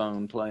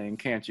saxophone playing,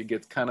 can't you? It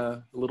gets kind of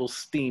a little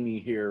steamy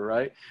here,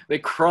 right? They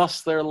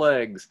cross their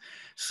legs.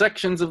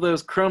 Sections of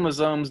those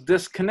chromosomes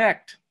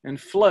disconnect and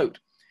float.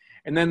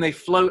 And then they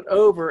float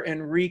over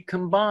and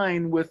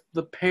recombine with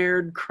the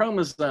paired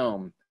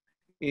chromosome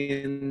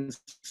in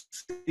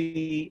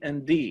C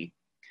and D.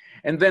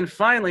 And then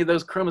finally,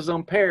 those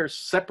chromosome pairs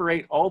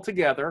separate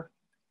altogether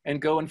and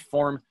go and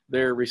form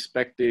their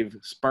respective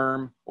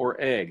sperm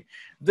or egg.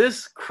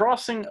 This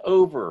crossing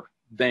over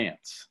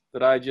dance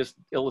that I just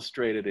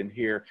illustrated in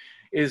here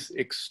is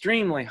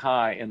extremely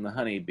high in the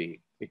honeybee,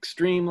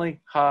 extremely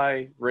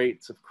high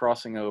rates of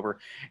crossing over.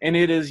 And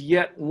it is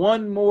yet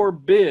one more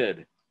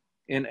bid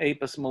in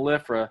Apis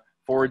mellifera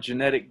for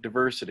genetic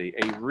diversity,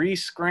 a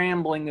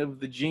re-scrambling of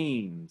the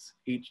genes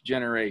each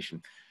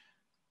generation.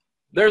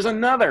 There's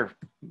another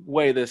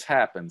way this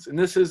happens, and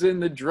this is in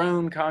the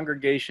drone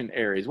congregation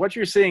areas. What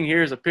you're seeing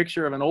here is a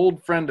picture of an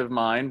old friend of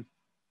mine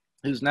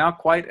who's now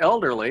quite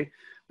elderly,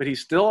 but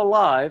he's still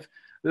alive.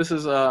 This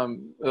is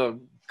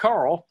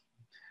Carl.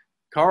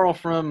 Carl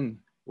from,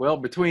 well,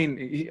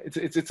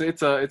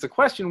 it's a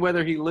question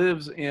whether he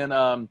lives in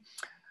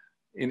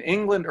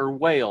England or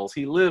Wales.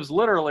 He lives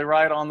literally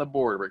right on the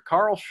border. But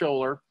Carl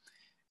Scholler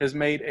has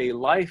made a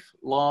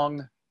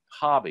lifelong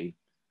hobby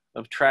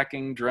of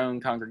tracking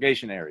drone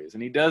congregation areas.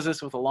 And he does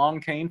this with a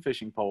long cane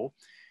fishing pole,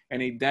 and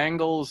he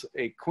dangles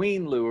a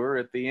queen lure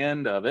at the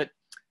end of it,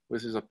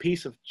 which is a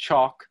piece of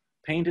chalk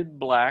painted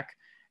black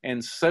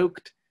and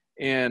soaked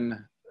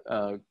in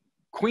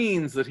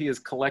queens that he has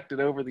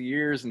collected over the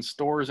years and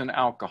stores in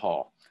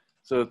alcohol.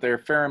 So that their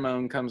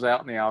pheromone comes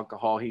out in the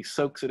alcohol, he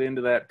soaks it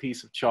into that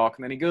piece of chalk,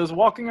 and then he goes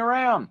walking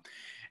around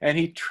and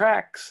he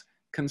tracks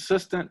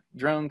consistent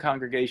drone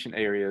congregation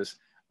areas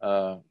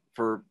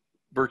for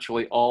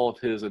virtually all of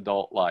his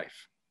adult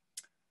life.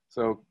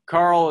 So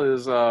Carl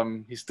is,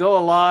 he's still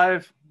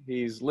alive.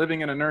 He's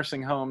living in a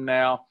nursing home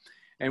now.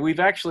 And we've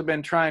actually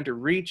been trying to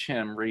reach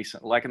him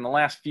recently, like in the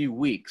last few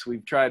weeks,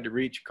 we've tried to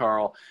reach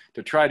Carl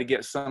to try to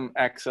get some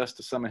access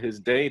to some of his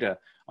data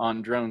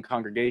on drone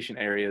congregation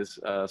areas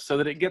so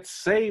that it gets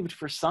saved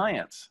for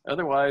science.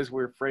 Otherwise,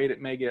 we're afraid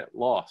it may get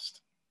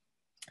lost.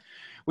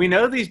 We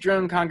know these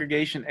drone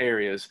congregation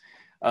areas,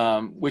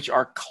 which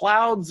are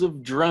clouds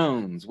of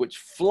drones which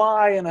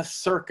fly in a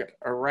circuit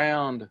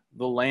around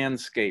the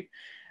landscape.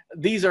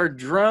 These are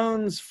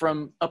drones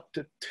from up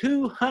to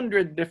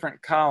 200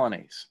 different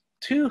colonies.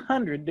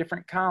 200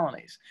 different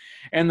colonies.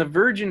 And the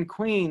virgin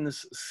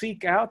queens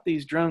seek out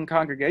these drone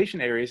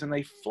congregation areas and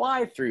they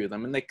fly through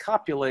them and they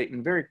copulate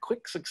in very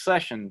quick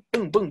succession,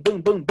 boom, boom,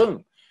 boom, boom,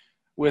 boom,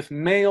 with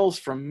males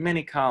from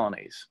many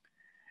colonies.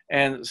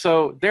 And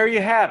so there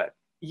you have it,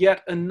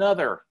 yet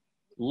another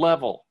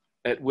level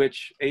at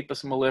which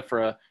Apis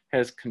mellifera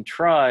has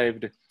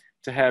contrived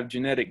to have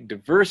genetic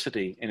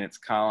diversity in its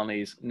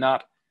colonies,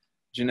 not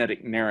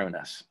genetic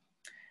narrowness.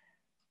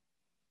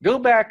 Go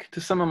back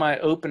to some of my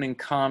opening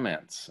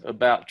comments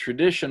about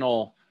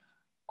traditional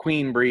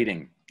queen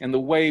breeding and the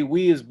way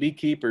we as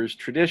beekeepers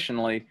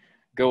traditionally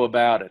go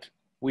about it.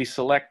 We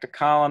select a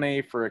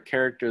colony for a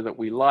character that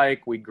we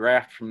like, we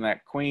graft from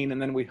that queen,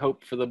 and then we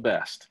hope for the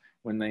best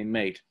when they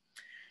mate.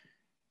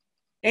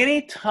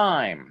 Any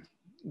time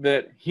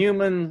that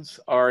humans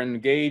are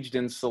engaged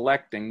in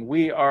selecting,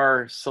 we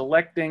are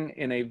selecting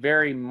in a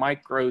very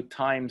micro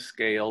time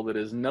scale that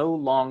is no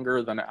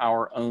longer than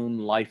our own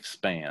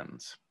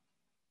lifespans.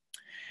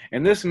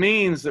 And this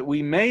means that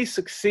we may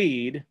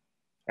succeed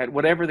at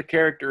whatever the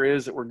character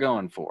is that we're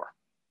going for.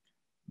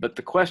 But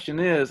the question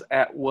is,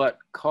 at what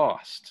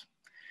cost?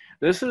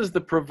 This is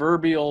the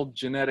proverbial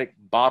genetic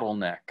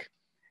bottleneck.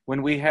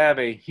 When we have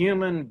a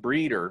human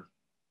breeder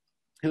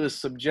who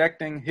is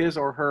subjecting his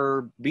or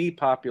her bee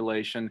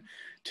population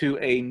to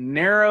a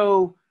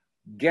narrow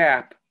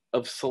gap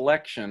of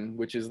selection,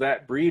 which is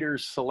that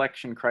breeder's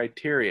selection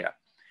criteria.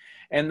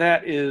 And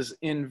that is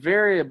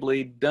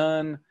invariably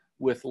done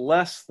with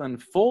less than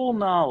full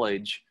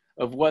knowledge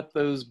of what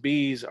those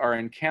bees are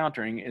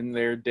encountering in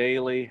their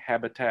daily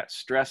habitat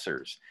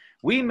stressors.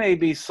 We may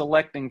be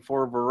selecting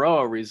for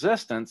Varroa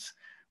resistance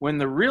when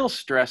the real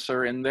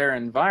stressor in their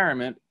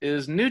environment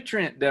is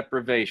nutrient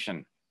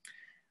deprivation.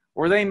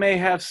 Or they may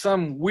have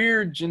some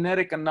weird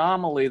genetic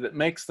anomaly that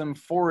makes them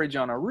forage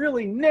on a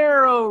really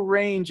narrow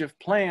range of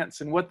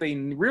plants, and what they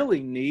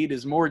really need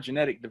is more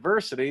genetic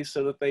diversity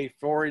so that they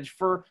forage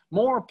for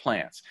more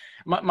plants.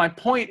 My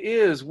point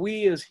is,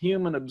 we as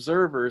human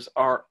observers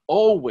are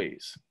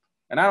always,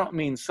 and I don't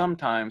mean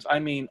sometimes, I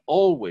mean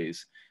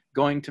always,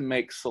 going to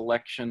make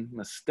selection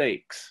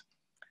mistakes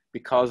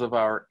because of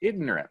our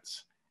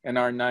ignorance and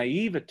our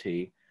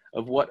naivety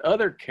of what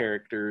other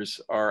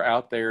characters are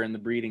out there in the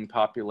breeding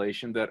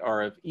population that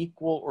are of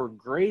equal or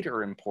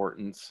greater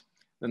importance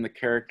than the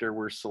character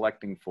we're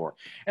selecting for.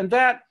 And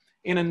that,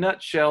 in a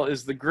nutshell,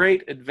 is the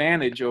great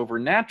advantage over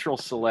natural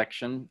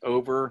selection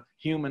over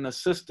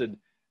human-assisted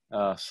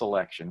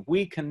selection.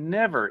 We can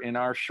never, in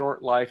our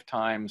short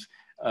lifetimes,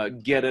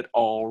 get it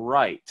all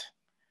right.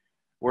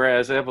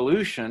 Whereas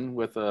evolution,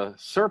 with a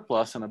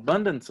surplus and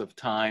abundance of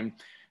time,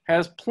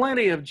 has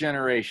plenty of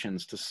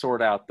generations to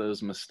sort out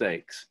those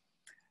mistakes.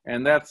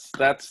 And that's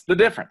the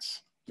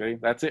difference. Okay?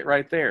 That's it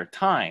right there.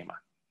 Time,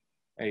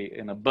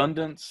 an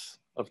abundance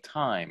of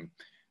time,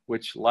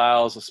 which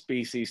allows a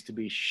species to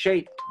be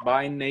shaped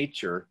by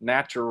nature,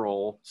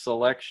 natural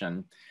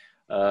selection,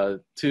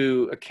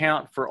 to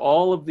account for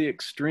all of the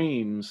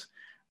extremes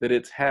that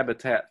its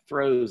habitat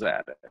throws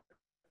at it.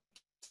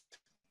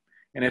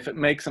 And if it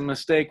makes a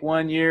mistake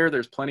one year,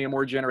 there's plenty of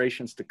more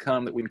generations to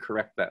come that we can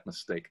correct that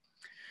mistake.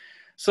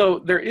 So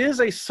there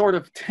is a sort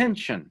of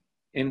tension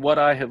in what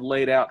I have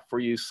laid out for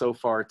you so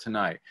far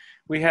tonight.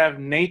 We have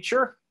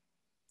nature,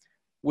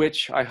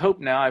 which I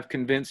hope now I've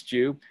convinced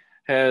you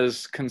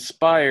has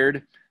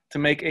conspired to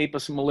make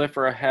Apis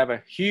mellifera have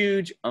a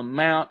huge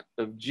amount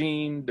of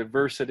gene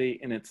diversity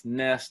in its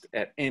nest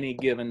at any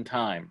given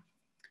time.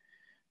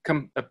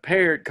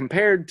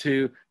 Compared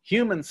to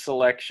human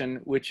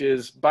selection, which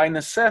is by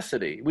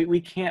necessity,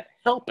 we can't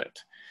help it,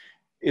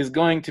 is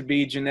going to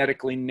be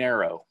genetically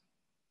narrow.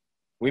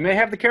 We may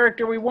have the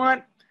character we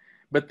want,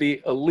 but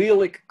the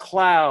allelic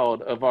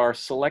cloud of our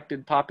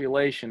selected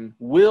population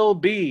will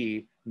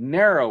be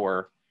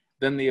narrower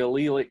than the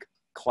allelic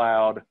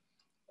cloud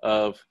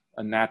of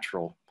a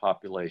natural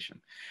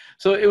population.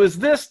 So it was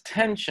this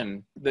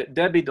tension that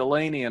Debbie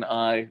Delaney and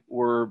I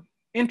were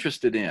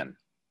interested in,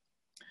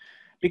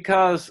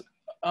 because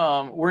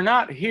we're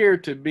not here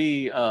to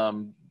be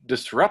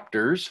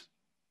disruptors.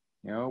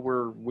 You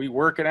know, we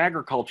work in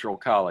agricultural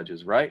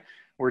colleges, right?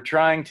 We're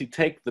trying to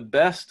take the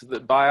best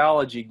that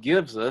biology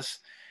gives us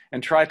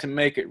and try to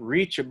make it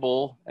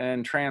reachable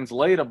and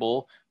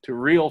translatable to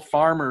real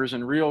farmers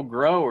and real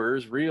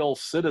growers, real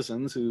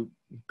citizens who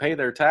pay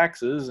their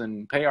taxes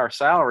and pay our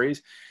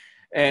salaries,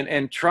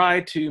 and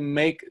try to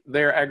make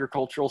their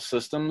agricultural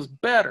systems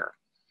better.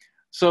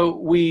 So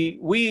we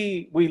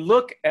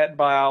look at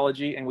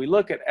biology and we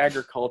look at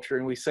agriculture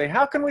and we say,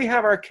 how can we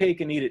have our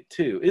cake and eat it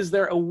too? Is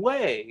there a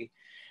way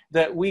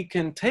that we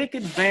can take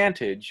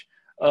advantage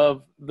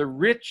of the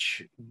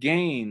rich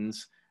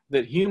gains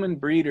that human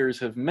breeders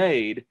have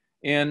made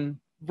in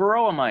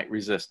varroa mite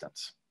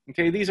resistance?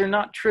 Okay, these are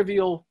not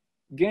trivial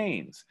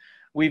gains.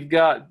 We've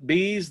got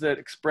bees that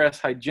express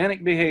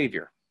hygienic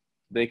behavior.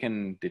 They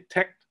can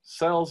detect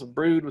cells of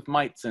brood with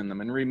mites in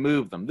them and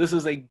remove them. This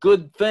is a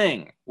good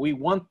thing. We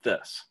want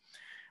this.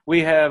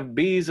 We have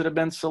bees that have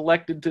been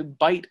selected to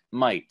bite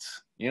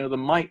mites. You know, the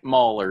mite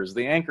maulers,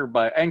 the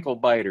ankle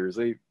biters,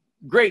 the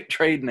great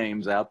trade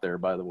names out there,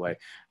 by the way,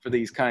 for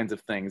these kinds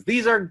of things.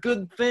 These are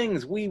good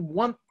things. We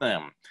want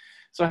them.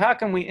 So how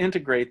can we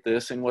integrate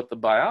this in what the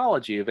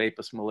biology of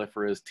Apis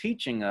mellifera is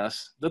teaching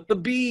us that the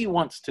bee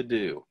wants to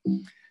do?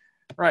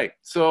 Right.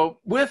 So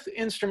with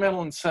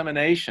instrumental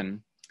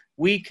insemination,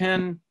 we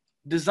can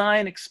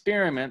design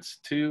experiments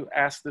to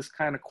ask this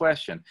kind of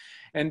question.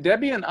 And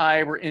Debbie and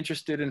I were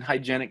interested in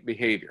hygienic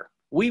behavior.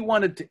 We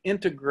wanted to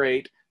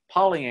integrate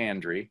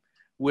polyandry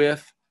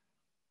with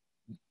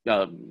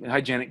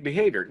hygienic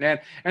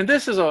behavior. And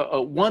this is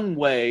a one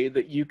way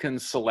that you can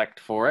select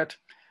for it.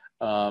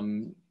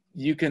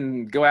 You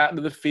can go out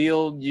into the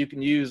field. You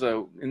can use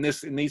in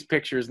these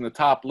pictures in the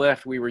top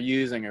left, we were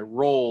using a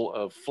roll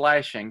of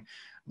flashing,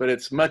 but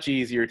it's much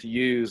easier to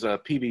use a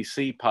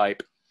PVC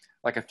pipe,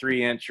 like a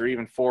 3-inch or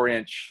even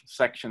 4-inch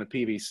section of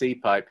PVC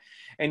pipe.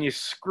 And you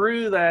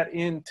screw that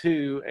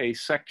into a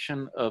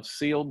section of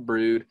sealed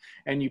brood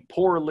and you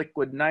pour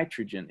liquid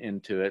nitrogen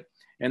into it.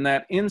 And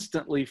that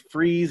instantly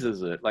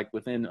freezes it, like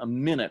within a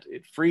minute,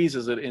 it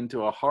freezes it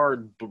into a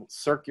hard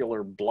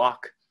circular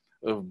block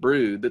of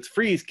brood that's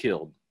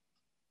freeze-killed.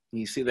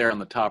 You see there on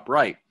the top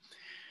right.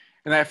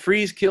 And that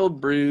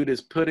freeze-killed brood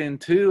is put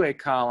into a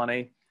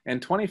colony,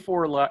 and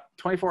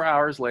 24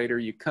 hours later,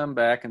 you come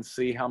back and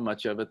see how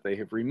much of it they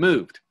have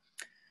removed.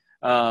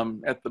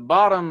 At the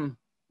bottom,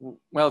 well,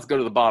 let's go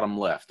to the bottom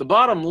left. The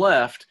bottom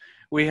left,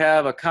 we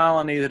have a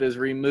colony that has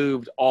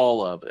removed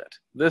all of it.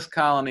 This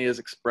colony is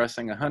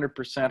expressing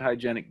 100%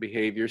 hygienic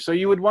behavior, so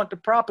you would want to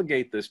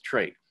propagate this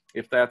trait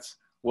if that's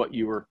what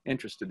you were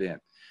interested in.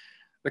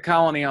 The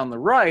colony on the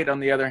right, on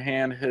the other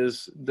hand,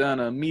 has done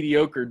a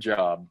mediocre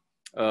job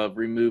of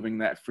removing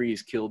that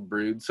freeze-killed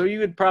brood, so you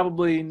would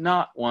probably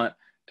not want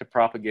to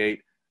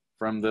propagate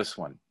from this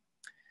one.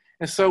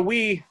 And so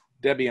we,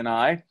 Debbie and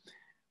I,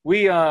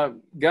 we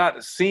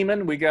got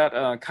semen, we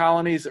got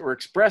colonies that were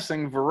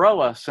expressing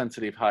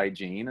Varroa-sensitive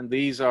hygiene, and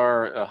these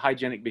are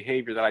hygienic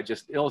behavior that I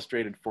just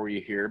illustrated for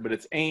you here, but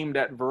it's aimed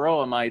at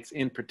Varroa mites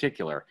in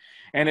particular.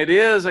 And it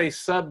is a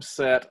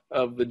subset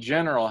of the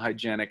general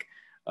hygienic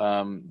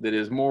that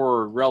is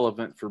more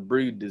relevant for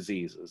brood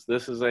diseases.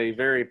 This is a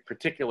very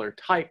particular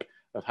type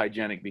of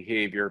hygienic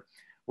behavior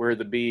where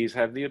the bees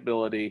have the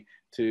ability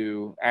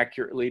to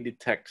accurately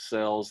detect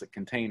cells that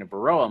contain a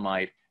Varroa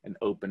mite and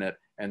open it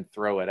and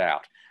throw it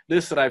out.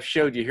 This that I've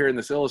showed you here in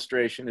this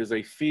illustration is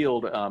a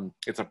field,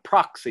 it's a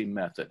proxy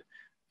method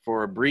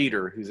for a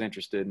breeder who's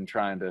interested in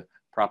trying to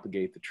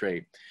propagate the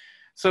trait.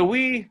 So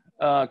we,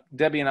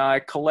 Debbie and I,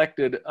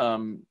 collected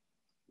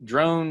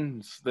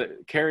drones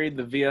that carried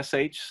the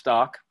VSH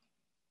stock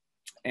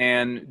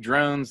and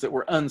drones that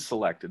were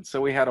unselected.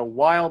 So we had a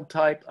wild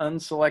type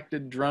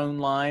unselected drone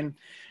line,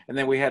 and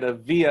then we had a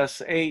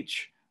VSH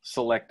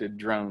selected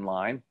drone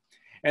line.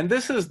 And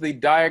this is the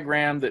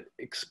diagram that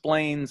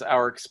explains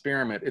our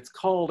experiment. It's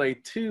called a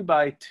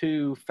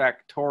 2x2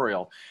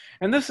 factorial.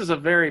 And this is a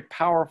very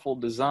powerful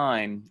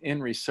design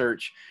in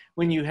research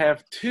when you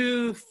have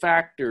two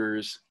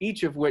factors,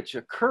 each of which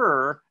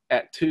occur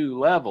at two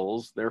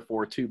levels,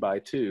 therefore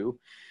 2x2,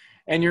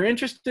 and you're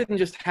interested in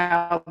just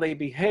how they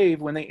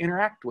behave when they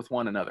interact with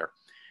one another.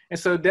 And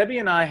so Debbie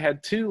and I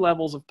had two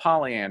levels of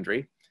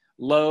polyandry,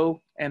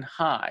 low and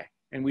high,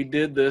 and we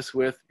did this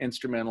with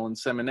instrumental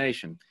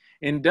insemination.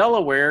 In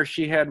Delaware,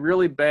 she had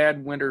really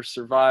bad winter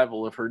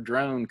survival of her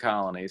drone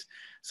colonies,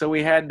 so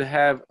we had to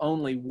have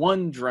only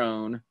one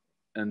drone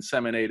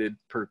inseminated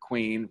per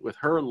queen with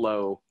her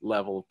low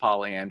level of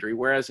polyandry,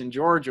 whereas in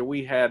Georgia,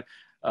 we had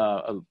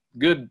a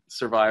good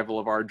survival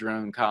of our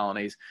drone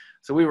colonies,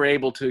 so we were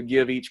able to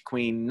give each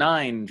queen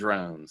 9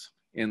 drones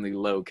in the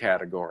low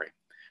category.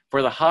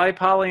 For the high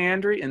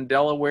polyandry, in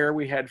Delaware,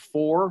 we had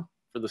 4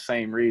 for the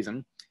same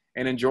reason,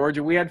 and in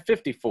Georgia, we had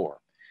 54.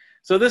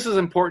 So this is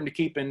important to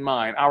keep in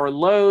mind. Our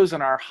lows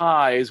and our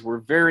highs were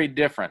very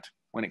different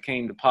when it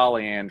came to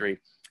polyandry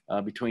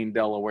between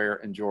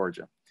Delaware and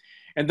Georgia.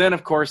 And then,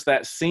 of course,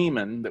 that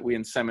semen that we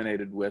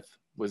inseminated with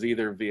was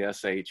either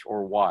VSH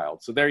or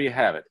wild. So there you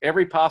have it.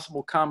 Every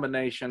possible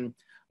combination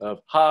of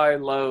high,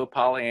 low,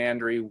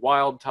 polyandry,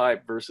 wild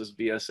type versus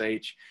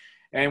VSH.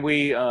 And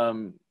we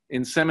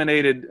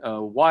inseminated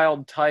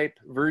wild type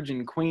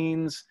virgin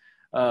queens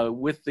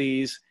with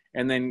these,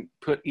 and then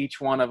put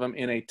each one of them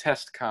in a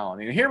test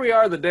colony. And here we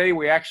are the day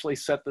we actually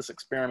set this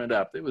experiment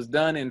up. It was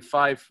done in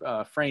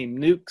 5-frame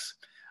nukes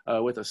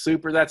with a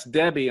super. That's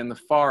Debbie in the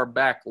far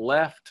back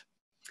left,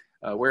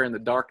 wearing the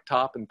dark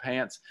top and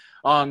pants.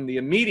 On the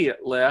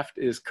immediate left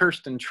is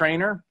Kirsten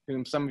Trainer,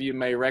 whom some of you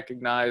may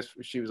recognize.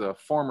 She was a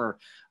former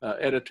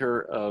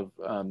editor of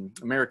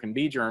American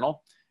Bee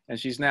Journal, and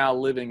she's now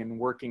living and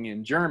working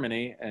in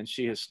Germany, and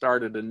she has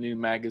started a new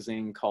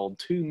magazine called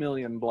 2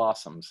 Million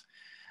Blossoms.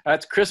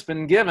 That's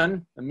Crispin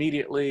Given,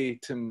 immediately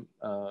to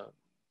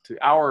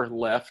our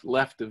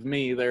left of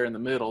me there in the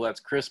middle. That's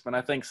Crispin.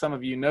 I think some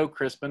of you know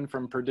Crispin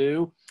from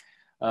Purdue.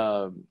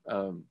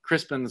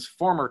 Crispin's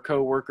former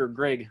co-worker,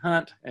 Greg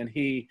Hunt, and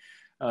he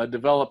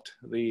developed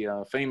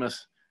the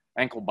famous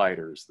ankle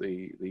biters,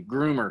 the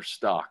groomer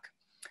stock.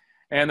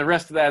 And the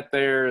rest of that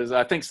there is,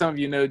 I think some of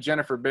you know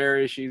Jennifer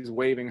Berry. She's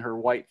waving her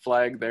white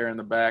flag there in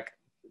the back.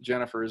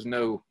 Jennifer is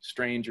no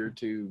stranger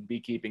to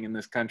beekeeping in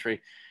this country.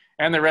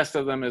 And the rest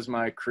of them is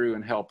my crew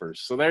and helpers.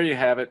 So there you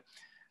have it.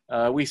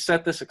 We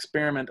set this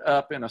experiment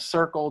up in a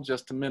circle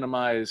just to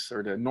minimize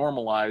or to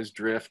normalize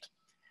drift.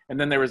 And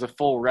then there was a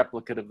full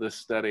replicate of this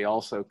study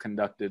also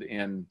conducted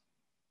in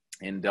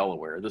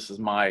Delaware. This is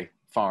my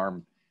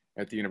farm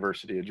at the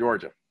University of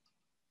Georgia.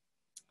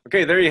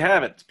 Okay, there you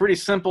have it. It's a pretty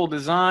simple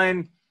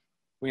design.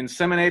 We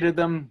inseminated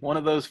them one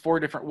of those 4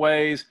 different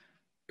ways,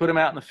 put them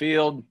out in the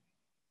field,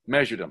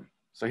 measured them.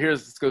 So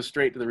let's go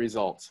straight to the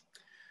results.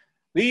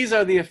 These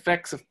are the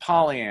effects of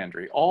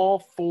polyandry. All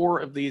 4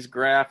 of these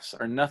graphs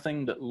are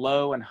nothing but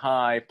low and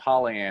high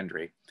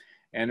polyandry.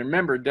 And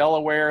remember,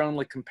 Delaware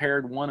only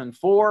compared 1 and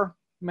 4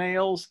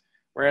 males,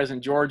 whereas in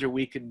Georgia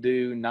we could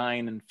do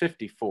 9 and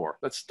 54.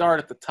 Let's start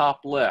at the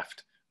top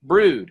left.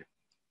 Brood.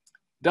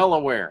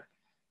 Delaware,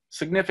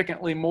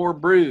 significantly more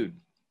brood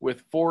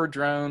with 4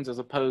 drones as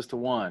opposed to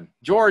 1.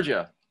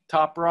 Georgia,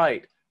 top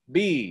right.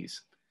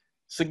 Bees.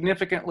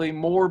 Significantly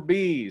more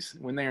bees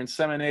when they're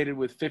inseminated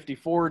with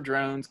 54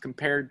 drones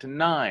compared to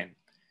 9.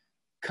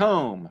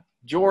 Comb,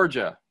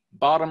 Georgia,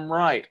 bottom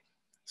right,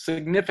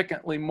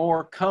 significantly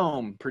more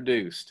comb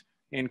produced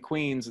in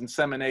queens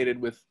inseminated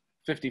with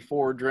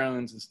 54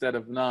 drones instead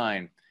of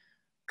 9.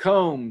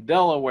 Comb,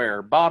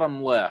 Delaware,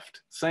 bottom left,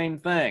 same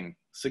thing,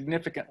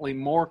 significantly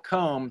more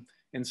comb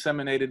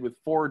inseminated with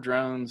 4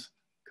 drones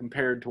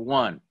compared to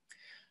 1.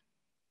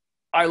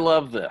 I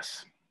love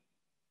this.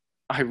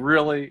 I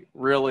really,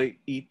 really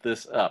eat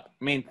this up.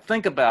 I mean,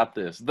 think about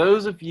this.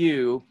 Those of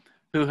you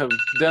who have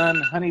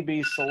done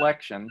honeybee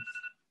selection,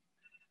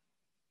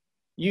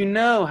 you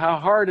know how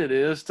hard it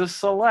is to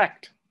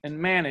select and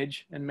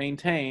manage and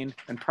maintain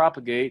and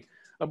propagate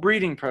a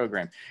breeding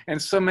program.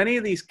 And so many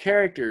of these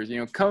characters, you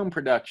know, comb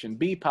production,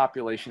 bee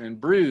population, and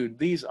brood,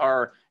 these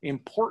are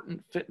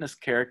important fitness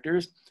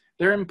characters.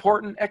 They're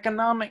important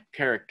economic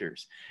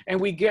characters. And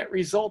we get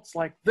results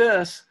like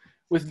this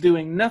with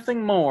doing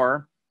nothing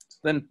more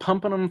than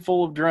pumping them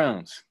full of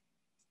drones.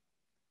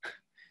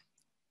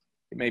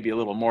 It may be a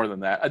little more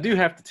than that. I do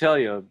have to tell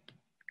you a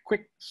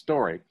quick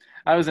story.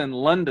 I was in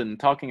London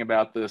talking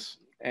about this,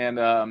 and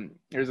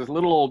there's this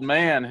little old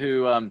man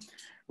who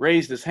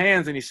raised his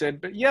hands and he said,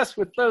 "But yes,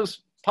 with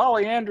those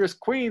polyandrous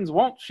queens,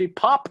 won't she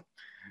pop?"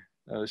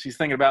 She's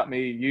thinking about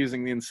me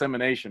using the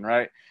insemination,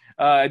 right?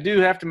 I do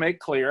have to make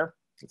clear,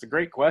 it's a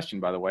great question,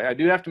 by the way. I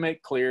do have to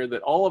make clear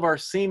that all of our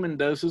semen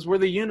doses were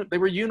they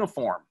were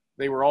uniform.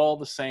 They were all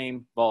the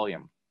same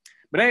volume.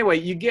 But anyway,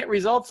 you get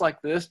results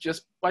like this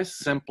just by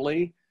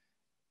simply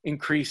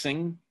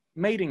increasing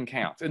mating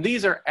counts. And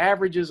these are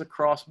averages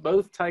across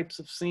both types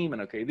of semen,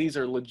 okay? These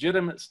are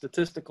legitimate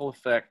statistical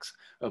effects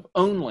of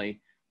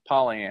only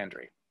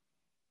polyandry.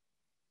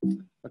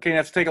 Okay,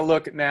 let's take a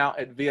look now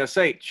at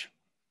VSH.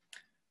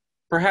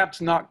 Perhaps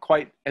not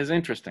quite as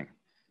interesting.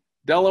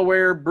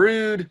 Delaware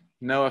brood,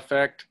 no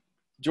effect.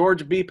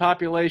 Georgia bee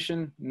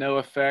population, no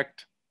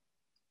effect.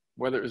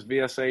 Whether it was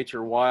VSH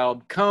or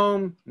wild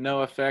comb,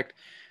 no effect.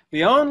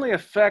 The only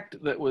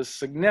effect that was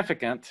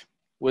significant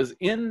was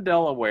in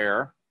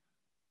Delaware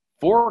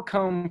for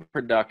comb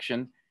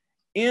production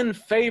in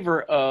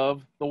favor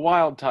of the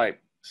wild type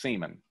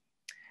semen.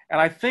 And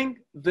I think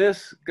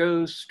this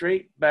goes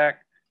straight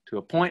back to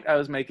a point I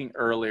was making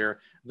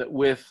earlier, that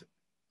with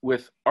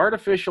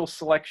artificial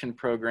selection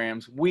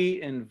programs,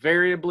 we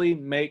invariably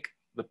make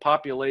the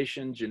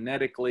population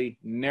genetically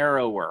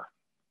narrower.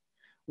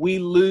 We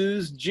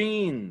lose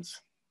genes.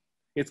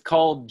 It's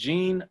called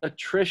gene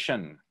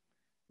attrition.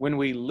 When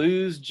we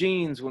lose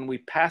genes, when we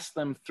pass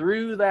them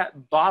through that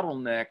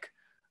bottleneck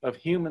of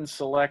human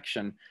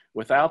selection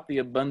without the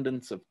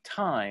abundance of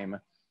time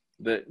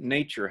that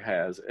nature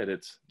has at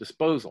its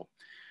disposal.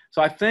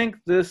 So I think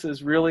this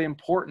is really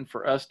important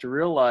for us to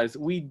realize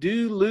that we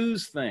do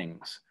lose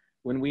things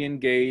when we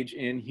engage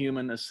in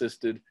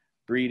human-assisted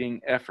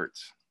breeding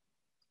efforts.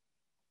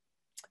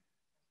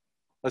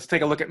 Let's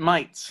take a look at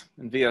mites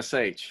and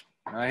VSH.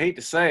 I hate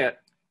to say it,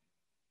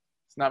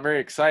 it's not very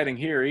exciting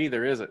here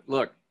either, is it?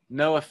 Look,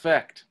 no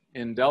effect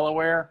in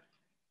Delaware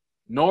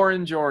nor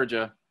in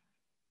Georgia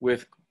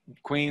with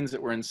queens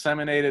that were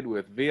inseminated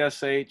with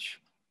VSH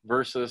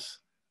versus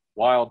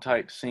wild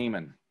type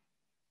semen.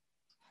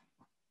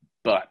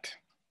 But,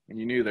 and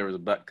you knew there was a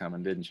but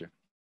coming, didn't you?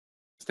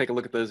 Let's take a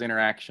look at those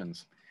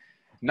interactions.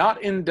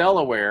 Not in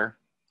Delaware,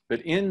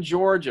 but in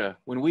Georgia,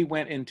 when we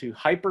went into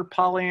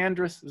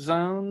hyperpolyandrous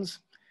zones,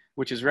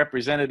 which is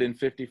represented in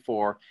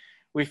 54,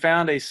 we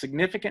found a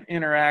significant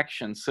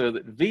interaction so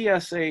that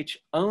VSH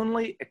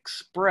only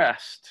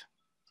expressed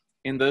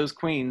in those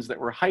queens that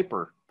were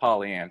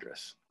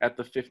hyperpolyandrous at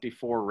the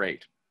 54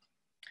 rate.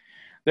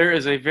 There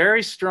is a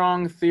very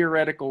strong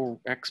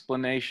theoretical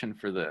explanation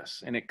for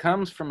this, and it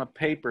comes from a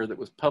paper that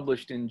was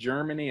published in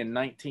Germany in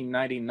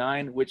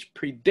 1999, which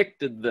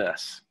predicted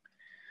this.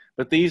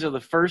 But these are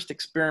the first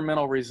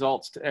experimental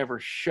results to ever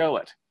show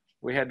it.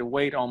 We had to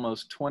wait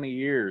almost 20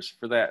 years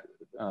for that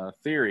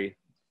theory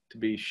to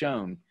be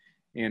shown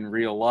in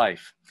real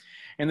life.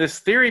 And this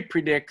theory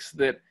predicts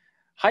that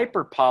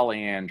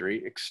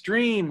hyperpolyandry,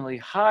 extremely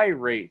high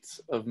rates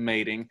of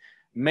mating,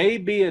 may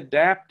be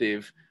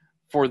adaptive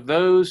for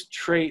those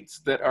traits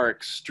that are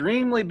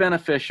extremely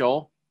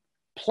beneficial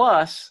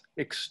plus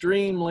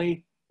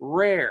extremely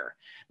rare.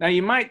 Now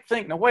you might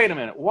think, now wait a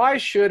minute, why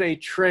should a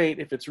trait,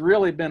 if it's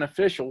really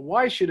beneficial,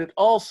 why should it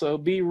also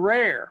be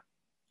rare?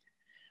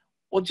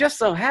 Well, just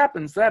so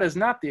happens that is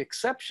not the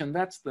exception,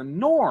 that's the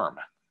norm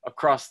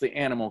across the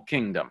animal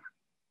kingdom.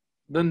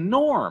 The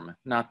norm,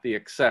 not the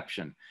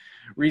exception.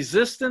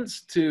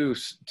 Resistance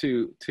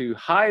to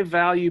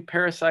high-value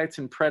parasites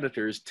and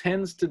predators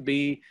tends to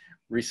be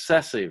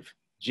recessive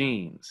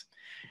genes.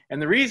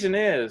 And the reason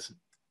is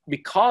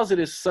because it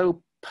is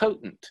so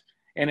potent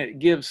and it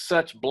gives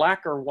such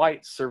black or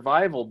white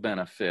survival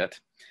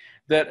benefit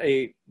that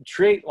a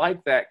trait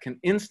like that can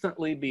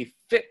instantly be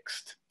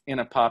fixed in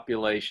a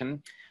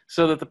population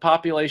so that the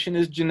population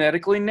is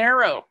genetically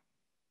narrow.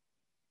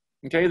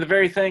 Okay, the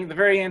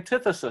very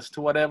antithesis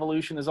to what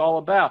evolution is all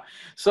about.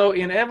 So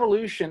in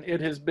evolution, it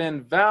has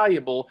been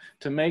valuable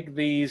to make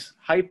these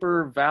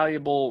hyper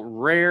valuable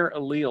rare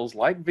alleles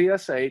like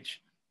VSH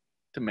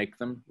to make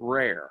them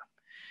rare.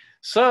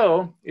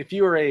 So if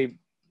you are a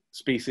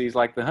species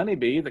like the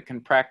honeybee that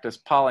can practice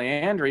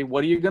polyandry,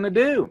 what are you going to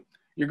do?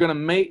 You're going to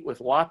mate with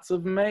lots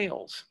of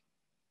males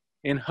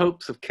in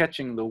hopes of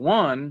catching the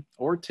one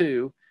or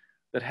two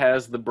that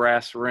has the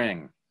brass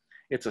ring.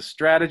 It's a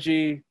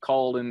strategy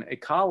called in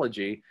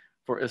ecology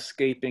for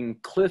escaping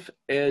cliff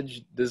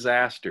edge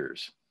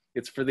disasters.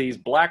 It's for these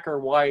black or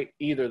white,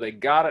 either they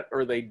got it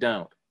or they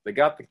don't. They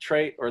got the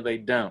trait or they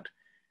don't.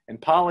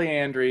 And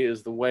polyandry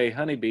is the way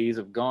honeybees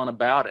have gone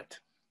about it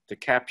to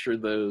capture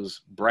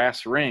those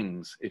brass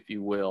rings, if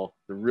you will,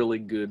 the really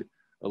good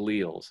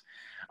alleles.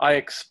 I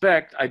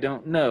expect, I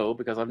don't know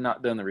because I've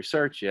not done the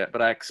research yet,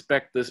 but I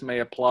expect this may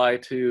apply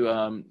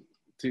to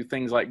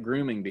things like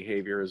grooming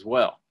behavior as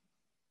well.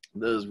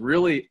 Those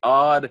really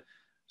odd,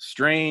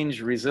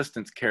 strange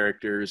resistance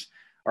characters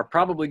are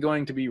probably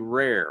going to be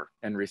rare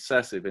and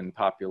recessive in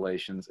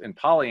populations, and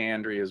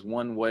polyandry is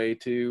one way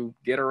to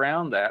get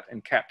around that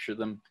and capture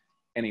them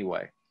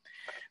anyway.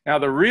 Now,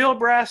 the real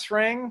brass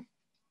ring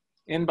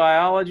in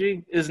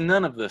biology is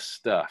none of this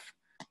stuff.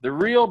 The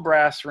real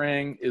brass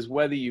ring is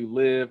whether you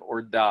live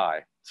or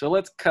die. So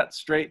let's cut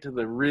straight to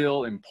the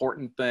real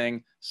important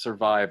thing,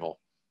 survival.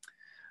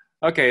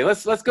 Okay,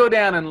 let's go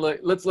down and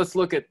let's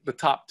look at the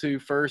top two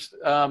first.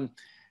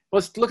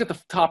 Let's look at the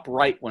top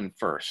right one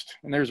first.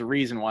 And there's a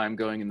reason why I'm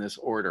going in this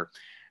order.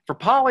 For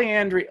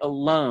polyandry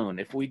alone,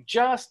 if we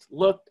just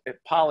looked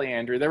at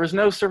polyandry, there was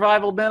no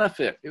survival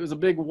benefit. It was a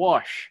big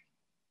wash.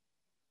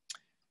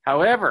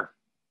 However,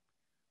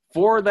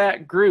 for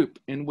that group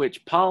in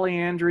which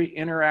polyandry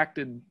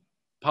interacted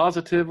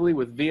positively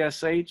with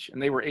VSH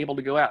and they were able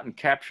to go out and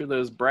capture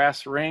those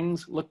brass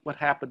rings, look what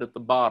happened at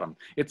the bottom.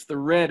 It's the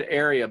red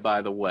area,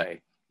 by the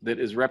way, that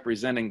is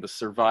representing the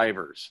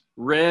survivors.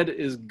 Red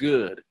is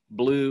good,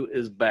 blue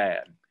is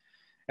bad.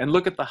 And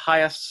look at the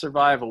highest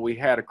survival we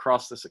had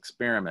across this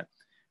experiment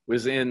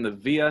was in the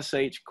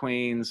VSH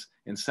queens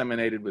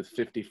inseminated with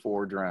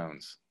 54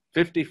 drones.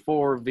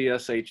 54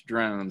 VSH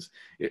drones,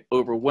 it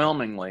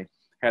overwhelmingly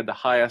had the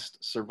highest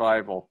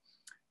survival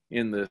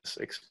in this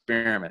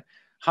experiment.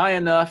 High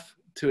enough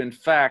to, in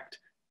fact,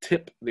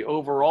 tip the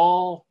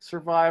overall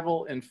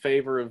survival in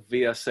favor of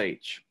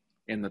VSH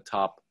in the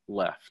top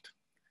left.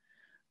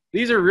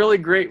 These are really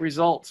great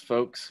results,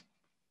 folks.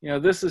 You know,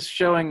 this is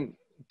showing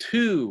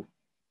two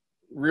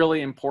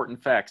really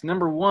important facts.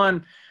 Number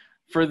one,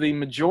 for the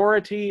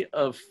majority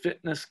of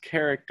fitness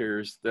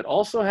characters that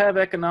also have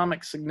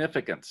economic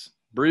significance,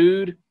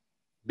 brood,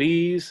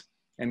 bees,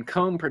 and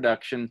comb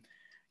production,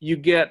 you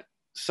get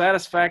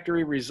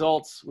satisfactory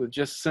results with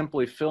just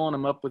simply filling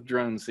them up with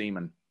drone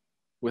semen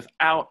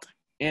without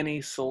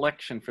any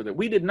selection for that.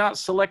 We did not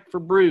select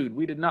for brood.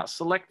 We did not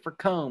select for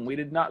comb. We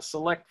did not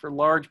select for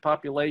large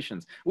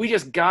populations. We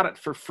just got it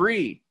for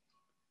free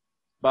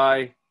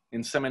by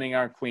inseminating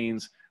our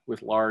queens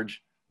with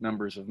large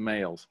numbers of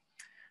males.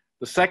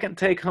 The second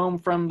take home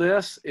from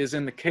this is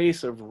in the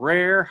case of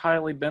rare,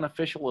 highly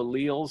beneficial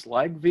alleles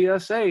like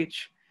VSH,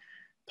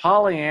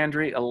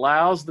 polyandry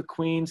allows the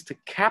queens to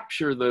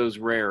capture those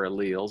rare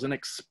alleles and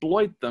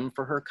exploit them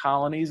for her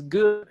colony's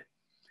good.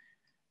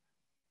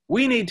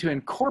 We need to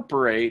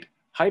incorporate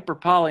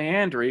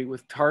hyperpolyandry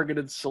with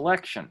targeted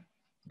selection.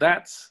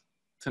 That's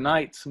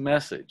tonight's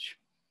message.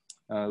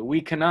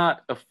 We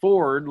cannot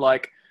afford,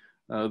 like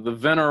the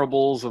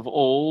venerables of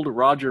old,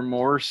 Roger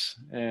Morse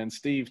and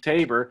Steve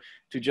Tabor,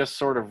 to just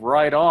sort of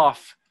write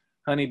off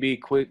honeybee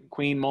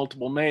queen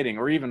multiple mating,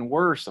 or even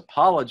worse,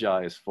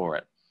 apologize for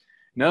it.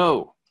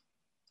 No,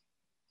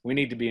 we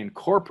need to be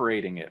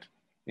incorporating it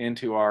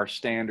into our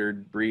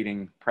standard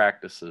breeding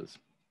practices.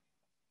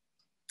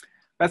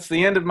 That's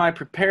the end of my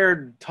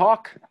prepared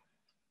talk.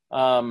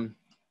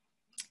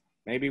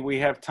 Maybe we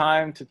have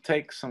time to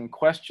take some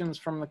questions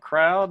from the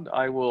crowd.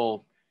 I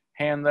will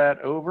hand that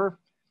over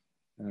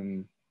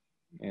and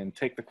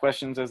take the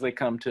questions as they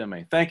come to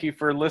me. Thank you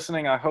for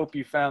listening. I hope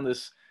you found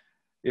this,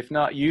 if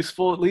not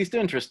useful, at least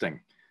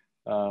interesting.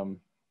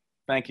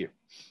 Thank you.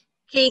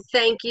 Keith,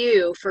 thank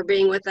you for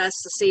being with us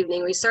this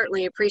evening. We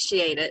certainly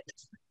appreciate it.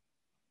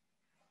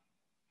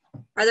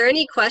 Are there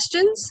any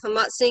questions? I'm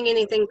not seeing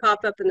anything pop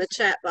up in the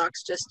chat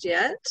box just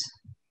yet.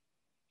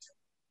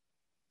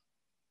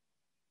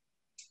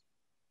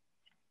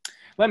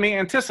 Let me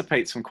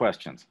anticipate some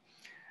questions.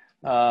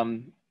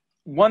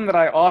 One that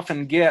I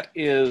often get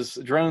is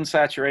drone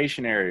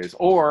saturation areas,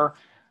 or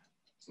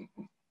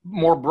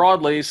more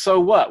broadly, so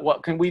what?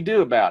 What can we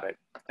do about it?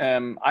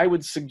 I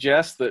would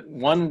suggest that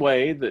one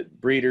way that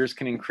breeders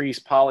can increase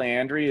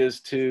polyandry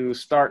is to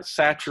start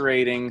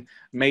saturating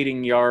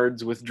mating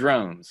yards with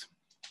drones.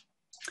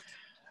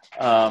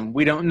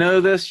 We don't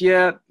know this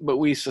yet, but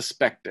we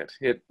suspect it.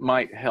 It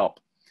might help.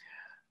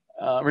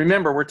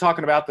 Remember, we're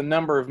talking about the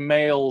number of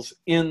males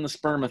in the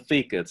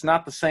spermatheca. It's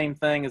not the same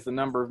thing as the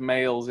number of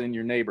males in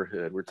your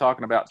neighborhood. We're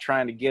talking about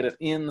trying to get it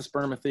in the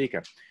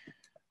spermatheca.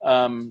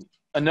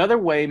 Another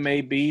way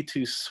may be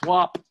to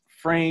swap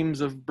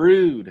frames of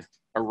brood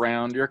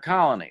around your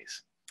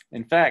colonies.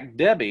 In fact,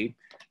 Debbie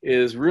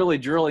is really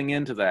drilling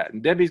into that,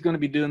 and Debbie's going to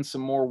be doing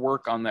some more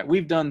work on that.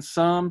 We've done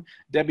some,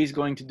 Debbie's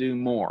going to do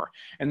more.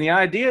 And the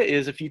idea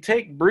is if you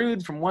take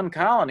brood from one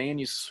colony and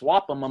you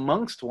swap them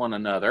amongst one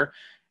another,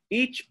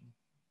 each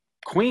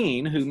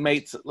queen who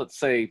mates, let's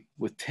say,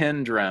 with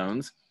 10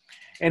 drones,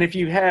 and if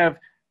you have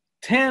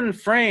 10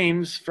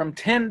 frames from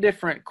 10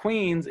 different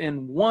queens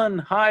in one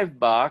hive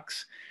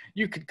box,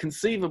 you could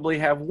conceivably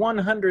have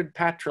 100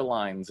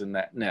 patrolines in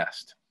that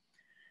nest.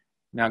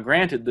 Now,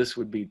 granted, this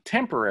would be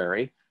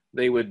temporary.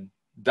 They would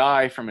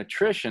die from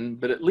attrition,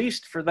 but at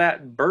least for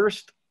that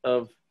burst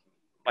of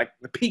like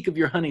the peak of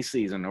your honey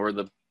season or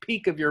the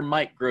peak of your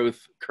mite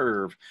growth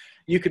curve,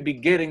 you could be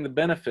getting the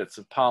benefits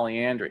of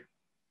polyandry.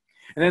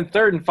 And then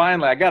third and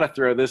finally, I got to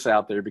throw this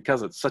out there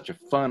because it's such a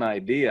fun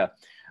idea.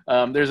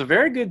 There's a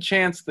very good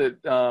chance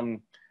that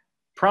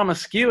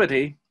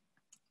promiscuity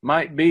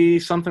might be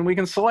something we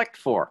can select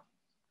for.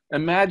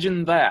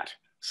 Imagine that,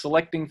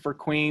 selecting for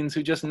queens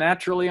who just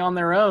naturally on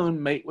their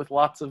own mate with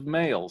lots of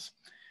males.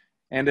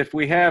 And if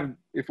we have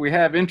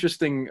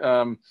interesting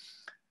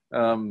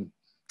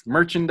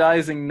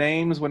merchandising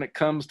names when it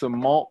comes to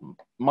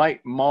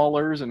mite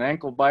maulers and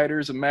ankle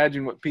biters,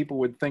 imagine what people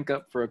would think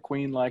up for a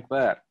queen like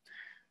that.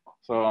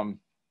 So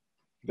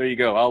there you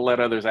go. I'll let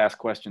others ask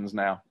questions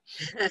now.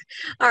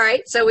 All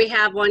right, so we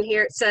have one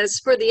here. It says,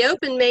 for the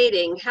open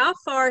mating, how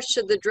far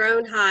should the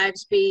drone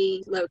hives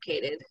be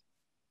located?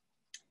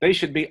 They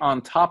should be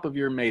on top of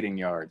your mating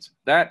yards.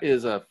 That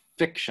is a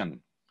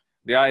fiction.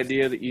 The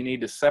idea that you need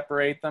to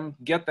separate them,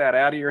 get that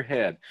out of your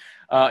head.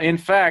 In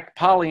fact,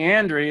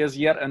 polyandry is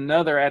yet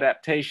another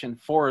adaptation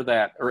for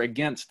that or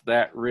against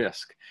that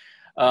risk.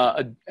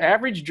 An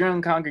average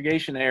drone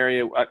congregation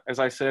area, as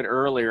I said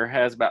earlier,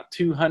 has about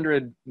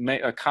 200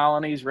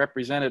 colonies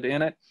represented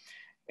in it.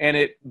 And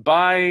it,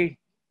 by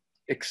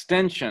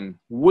extension,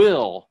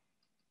 will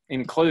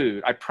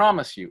include, I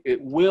promise you, it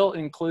will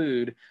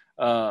include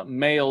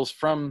males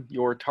from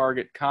your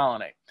target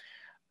colony.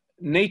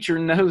 Nature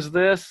knows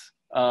this.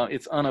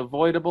 It's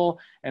unavoidable,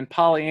 and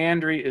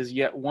polyandry is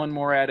yet one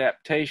more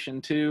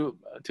adaptation to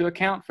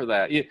account for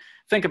that. You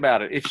think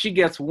about it. If she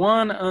gets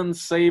one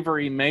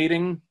unsavory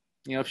mating,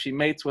 if she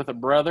mates with a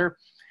brother,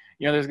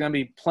 there's going to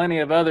be plenty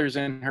of others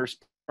in her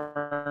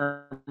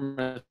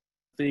spermatheca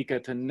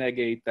to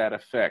negate that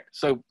effect.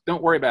 So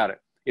don't worry about it.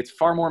 It's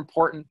far more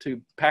important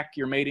to pack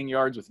your mating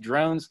yards with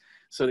drones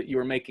so that you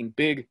are making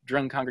big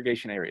drone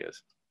congregation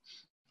areas.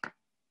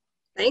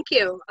 Thank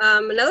you.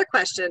 Another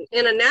question.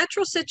 In a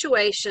natural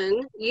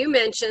situation, you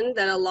mentioned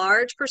that a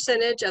large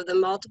percentage of the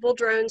multiple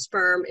drone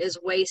sperm is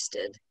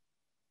wasted.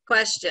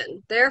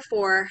 Question.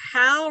 Therefore,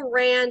 how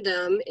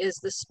random is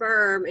the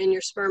sperm in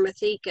your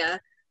spermatheca?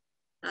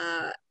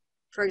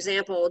 For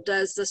example,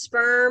 does the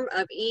sperm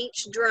of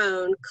each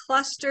drone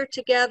cluster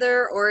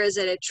together, or is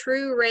it a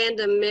true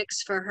random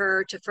mix for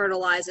her to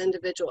fertilize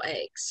individual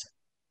eggs?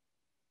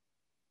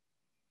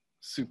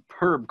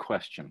 Superb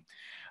question.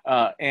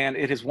 And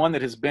it is one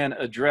that has been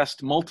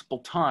addressed multiple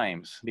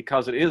times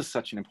because it is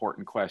such an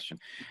important question.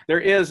 There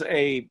is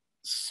a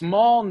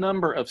small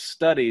number of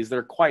studies that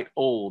are quite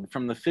old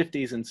from the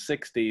 50s and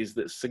 60s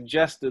that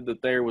suggested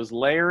that there was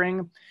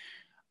layering.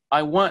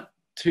 I want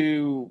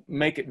to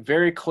make it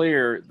very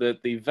clear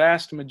that the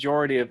vast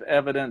majority of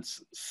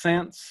evidence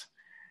since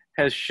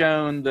has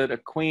shown that a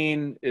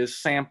queen is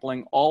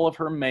sampling all of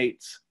her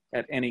mates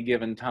at any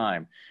given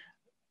time.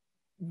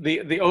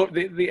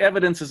 The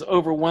evidence is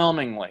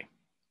overwhelmingly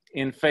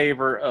in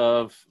favor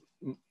of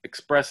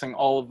expressing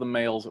all of the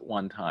males at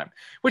one time,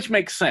 which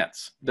makes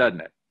sense,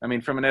 doesn't it? I mean,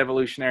 from an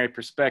evolutionary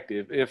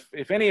perspective,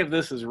 if any of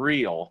this is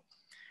real,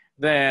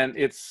 then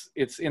it's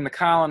in the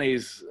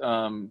colony's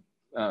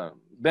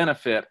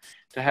benefit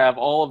to have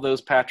all of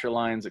those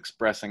patriline's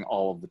expressing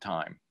all of the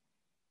time.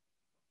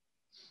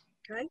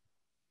 Okay.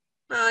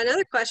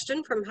 Another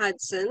question from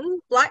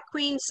Hudson. Black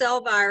queen cell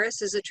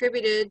virus is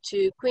attributed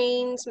to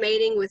queens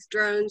mating with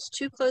drones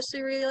too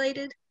closely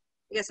related?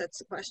 I guess that's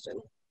the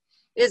question.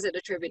 Is it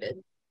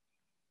attributed?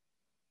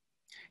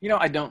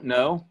 I don't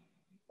know.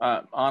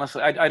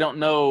 Honestly, I don't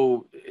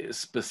know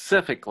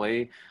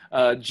specifically.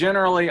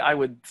 Generally, I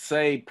would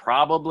say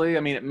probably.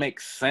 I mean, it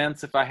makes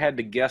sense. If I had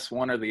to guess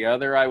one or the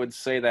other, I would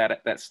say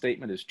that that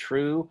statement is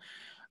true.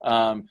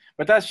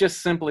 But that's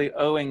just simply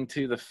owing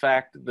to the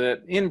fact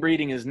that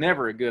inbreeding is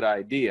never a good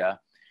idea.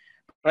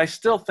 But I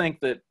still think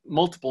that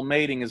multiple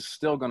mating is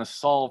still going to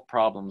solve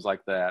problems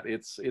like that.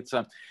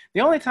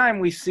 The only time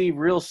we see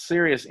real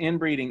serious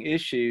inbreeding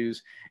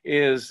issues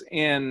is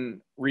in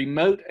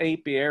remote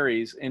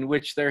apiaries in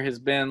which there has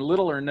been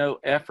little or no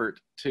effort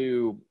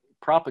to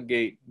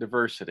propagate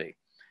diversity.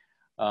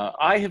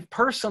 I have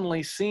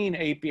personally seen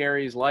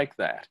apiaries like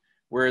that,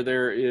 where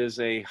there is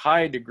a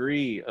high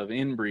degree of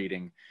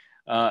inbreeding.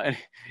 And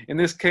in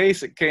this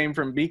case, it came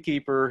from a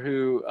beekeeper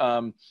who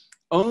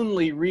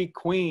only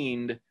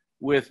requeened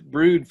with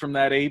brood from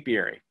that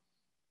apiary.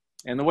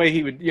 And the way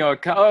he would,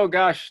 oh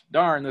gosh,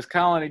 darn, this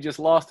colony just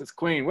lost its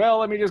queen. Well,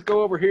 let me just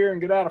go over here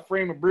and get out a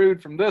frame of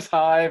brood from this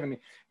hive. And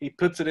he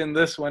puts it in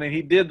this one. And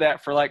he did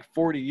that for like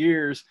 40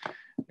 years.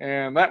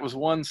 And that was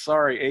one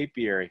sorry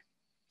apiary.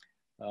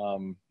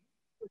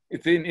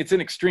 It's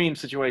in extreme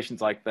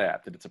situations like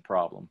that it's a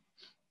problem.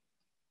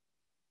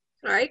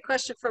 All right,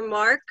 question from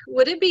Mark.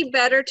 Would it be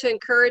better to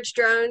encourage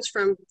drones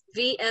from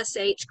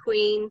VSH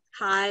queen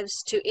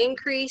hives to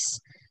increase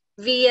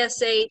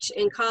VSH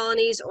in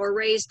colonies or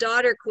raise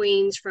daughter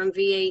queens from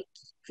VSH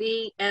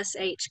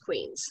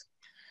queens?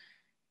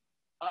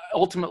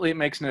 Ultimately, it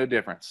makes no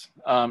difference.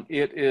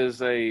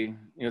 It's a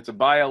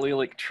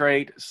biallelic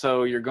trait,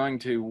 so you're going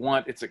to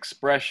want its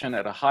expression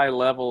at a high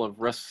level of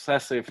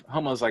recessive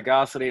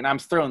homozygosity. And I'm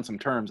throwing some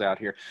terms out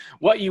here.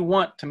 What you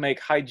want to make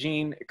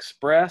hygiene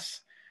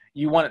express,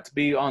 you want it to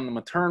be on the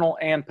maternal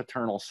and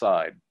paternal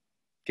side.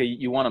 Okay,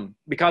 you want them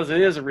because it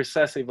is a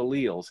recessive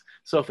alleles.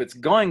 So if it's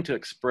going to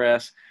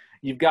express,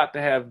 you've got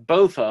to have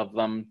both of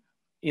them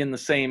in the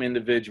same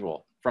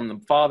individual, from the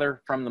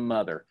father, from the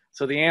mother.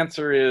 So the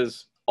answer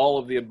is all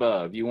of the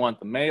above. You want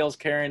the males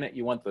carrying it,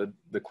 you want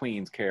the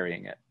queens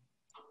carrying it.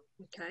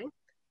 Okay.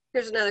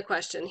 Here's another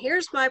question.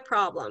 Here's my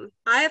problem.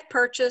 I have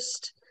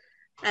purchased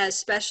as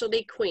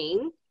specialty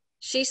queen.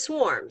 She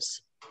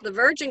swarms. The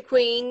virgin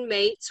queen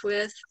mates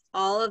with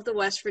all of the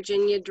West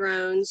Virginia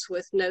drones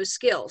with no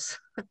skills.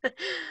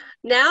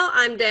 Now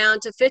I'm down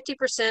to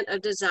 50%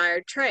 of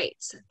desired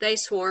traits. They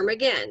swarm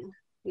again.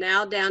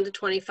 Now down to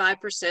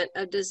 25%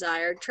 of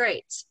desired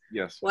traits.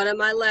 Yes. What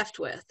am I left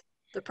with?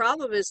 The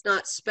problem is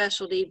not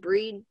specialty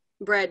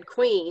bred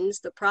queens.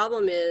 The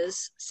problem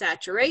is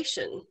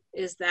saturation.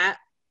 Is that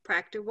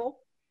practical?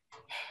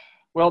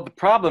 Well, the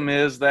problem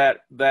is that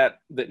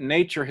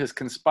nature has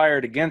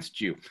conspired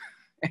against you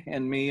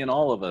and me and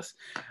all of us.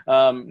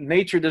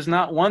 Nature does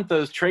not want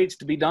those traits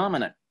to be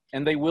dominant,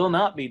 and they will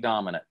not be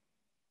dominant.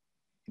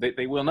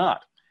 They will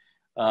not.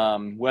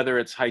 Whether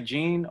it's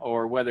hygiene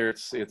or whether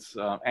it's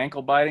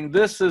ankle biting.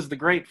 This is the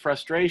great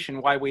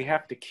frustration why we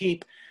have to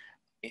keep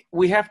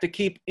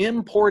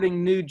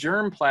importing new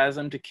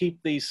germplasm to keep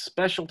these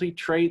specialty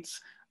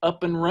traits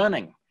up and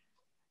running.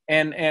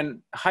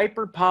 And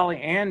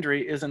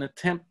hyperpolyandry is an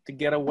attempt to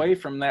get away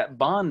from that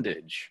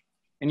bondage.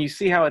 And you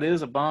see how it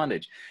is a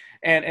bondage.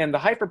 And the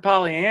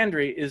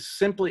hyperpolyandry is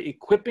simply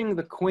equipping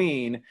the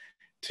queen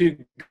to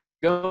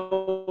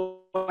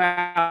go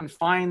out and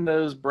find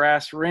those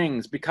brass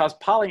rings, because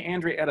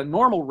polyandry at a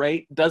normal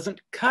rate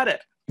doesn't cut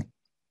it.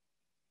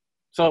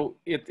 So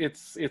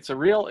it's a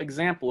real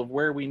example of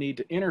where we need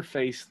to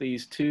interface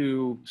these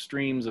two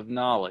streams of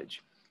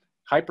knowledge,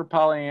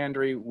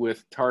 hyperpolyandry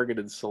with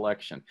targeted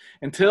selection.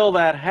 Until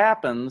that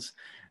happens,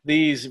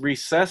 these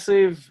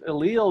recessive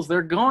alleles,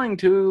 they're going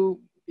to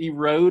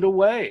erode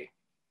away,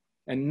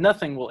 and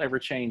nothing will ever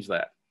change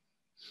that.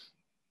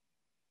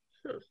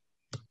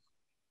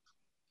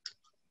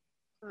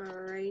 All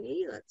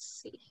righty, let's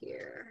see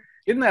here.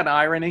 Isn't that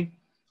irony?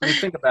 I mean,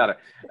 think about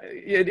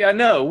it. I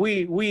know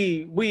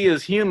we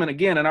as human,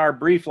 again, in our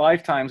brief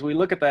lifetimes, we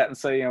look at that and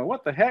say, you know,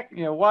 what the heck?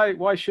 You know,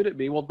 why should it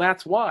be? Well,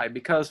 that's why,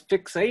 because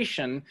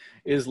fixation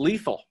is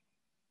lethal.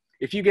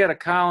 If you get a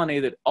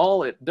colony that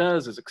all it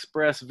does is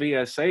express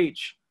VSH,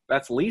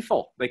 that's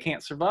lethal. They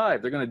can't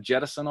survive. They're going to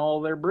jettison all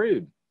their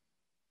brood.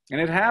 And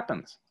it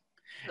happens.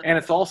 And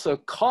it's also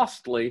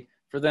costly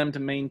for them to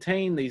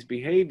maintain these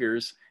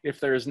behaviors if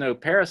there is no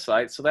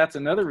parasite. So that's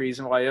another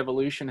reason why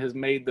evolution has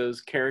made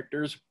those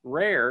characters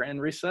rare and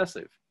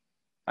recessive.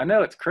 I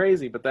know it's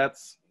crazy, but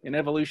that's, in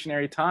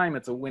evolutionary time,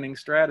 it's a winning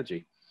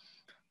strategy.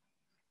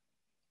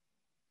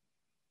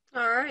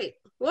 All right.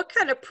 What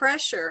kind of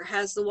pressure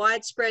has the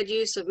widespread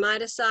use of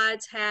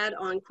miticides had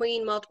on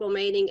queen multiple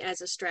mating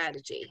as a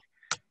strategy?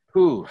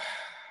 Ooh,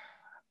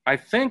 I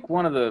think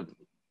one of the,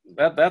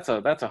 that's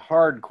a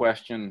hard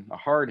question, a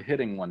hard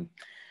hitting one.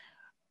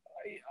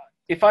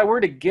 If I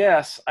were to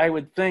guess, I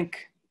would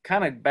think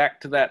kind of back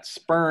to that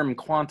sperm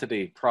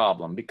quantity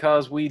problem,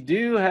 because we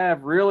do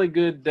have really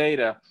good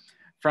data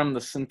from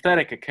the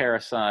synthetic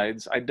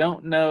acaricides. I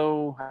don't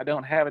know, I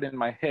don't have it in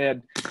my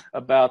head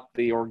about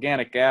the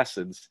organic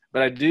acids,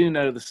 but I do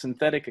know the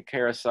synthetic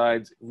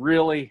acaricides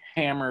really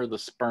hammer the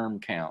sperm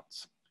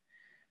counts.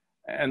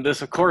 And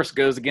this, of course,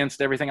 goes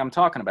against everything I'm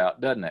talking about,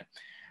 doesn't it?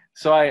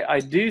 So I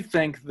do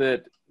think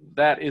that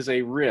that is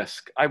a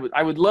risk. I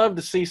would love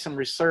to see some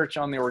research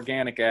on the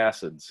organic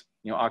acids,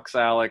 you know,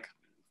 oxalic,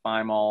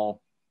 thymol,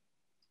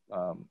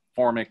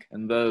 formic,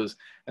 and those,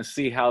 and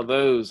see how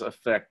those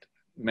affect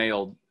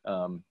male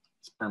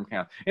sperm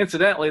count.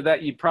 Incidentally,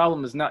 that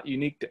problem is not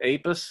unique to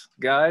Apis,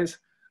 guys.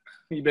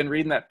 You've been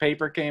reading that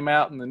paper came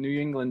out in the New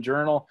England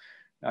Journal.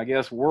 I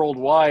guess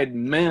worldwide,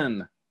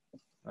 men,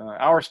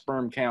 our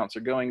sperm counts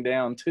are going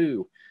down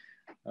too.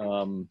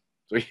 So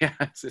yeah,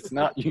 it's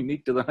not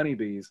unique to the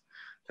honeybees.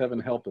 Heaven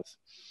help us.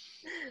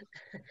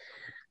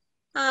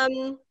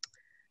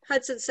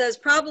 Hudson says,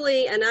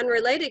 probably an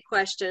unrelated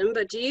question,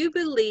 but do you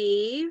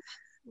believe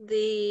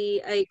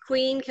a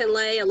queen can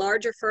lay a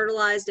larger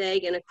fertilized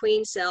egg in a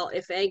queen cell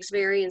if eggs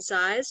vary in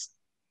size?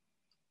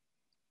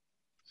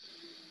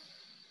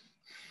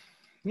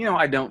 You know,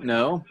 I don't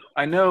know.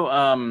 I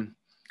know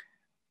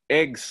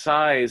egg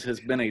size has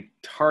been a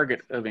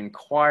target of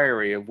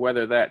inquiry of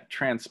whether that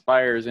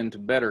transpires into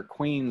better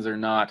queens or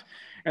not.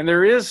 And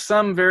there is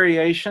some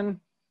variation.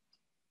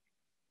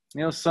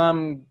 You know,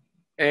 some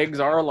eggs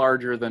are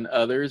larger than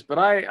others, but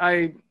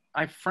I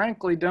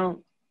frankly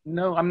don't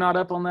know. I'm not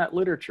up on that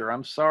literature.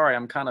 I'm sorry.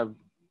 I'm kind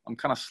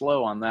of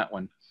slow on that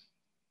one.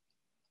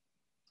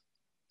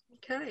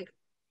 Okay.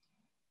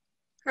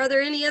 Are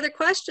there any other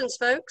questions,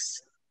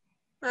 folks?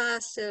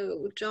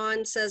 So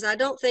John says, I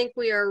don't think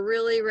we are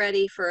really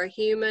ready for a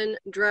human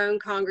drone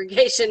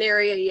congregation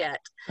area yet.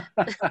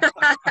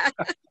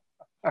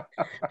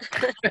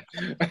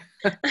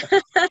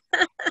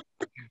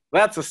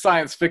 That's a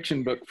science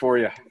fiction book for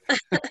you.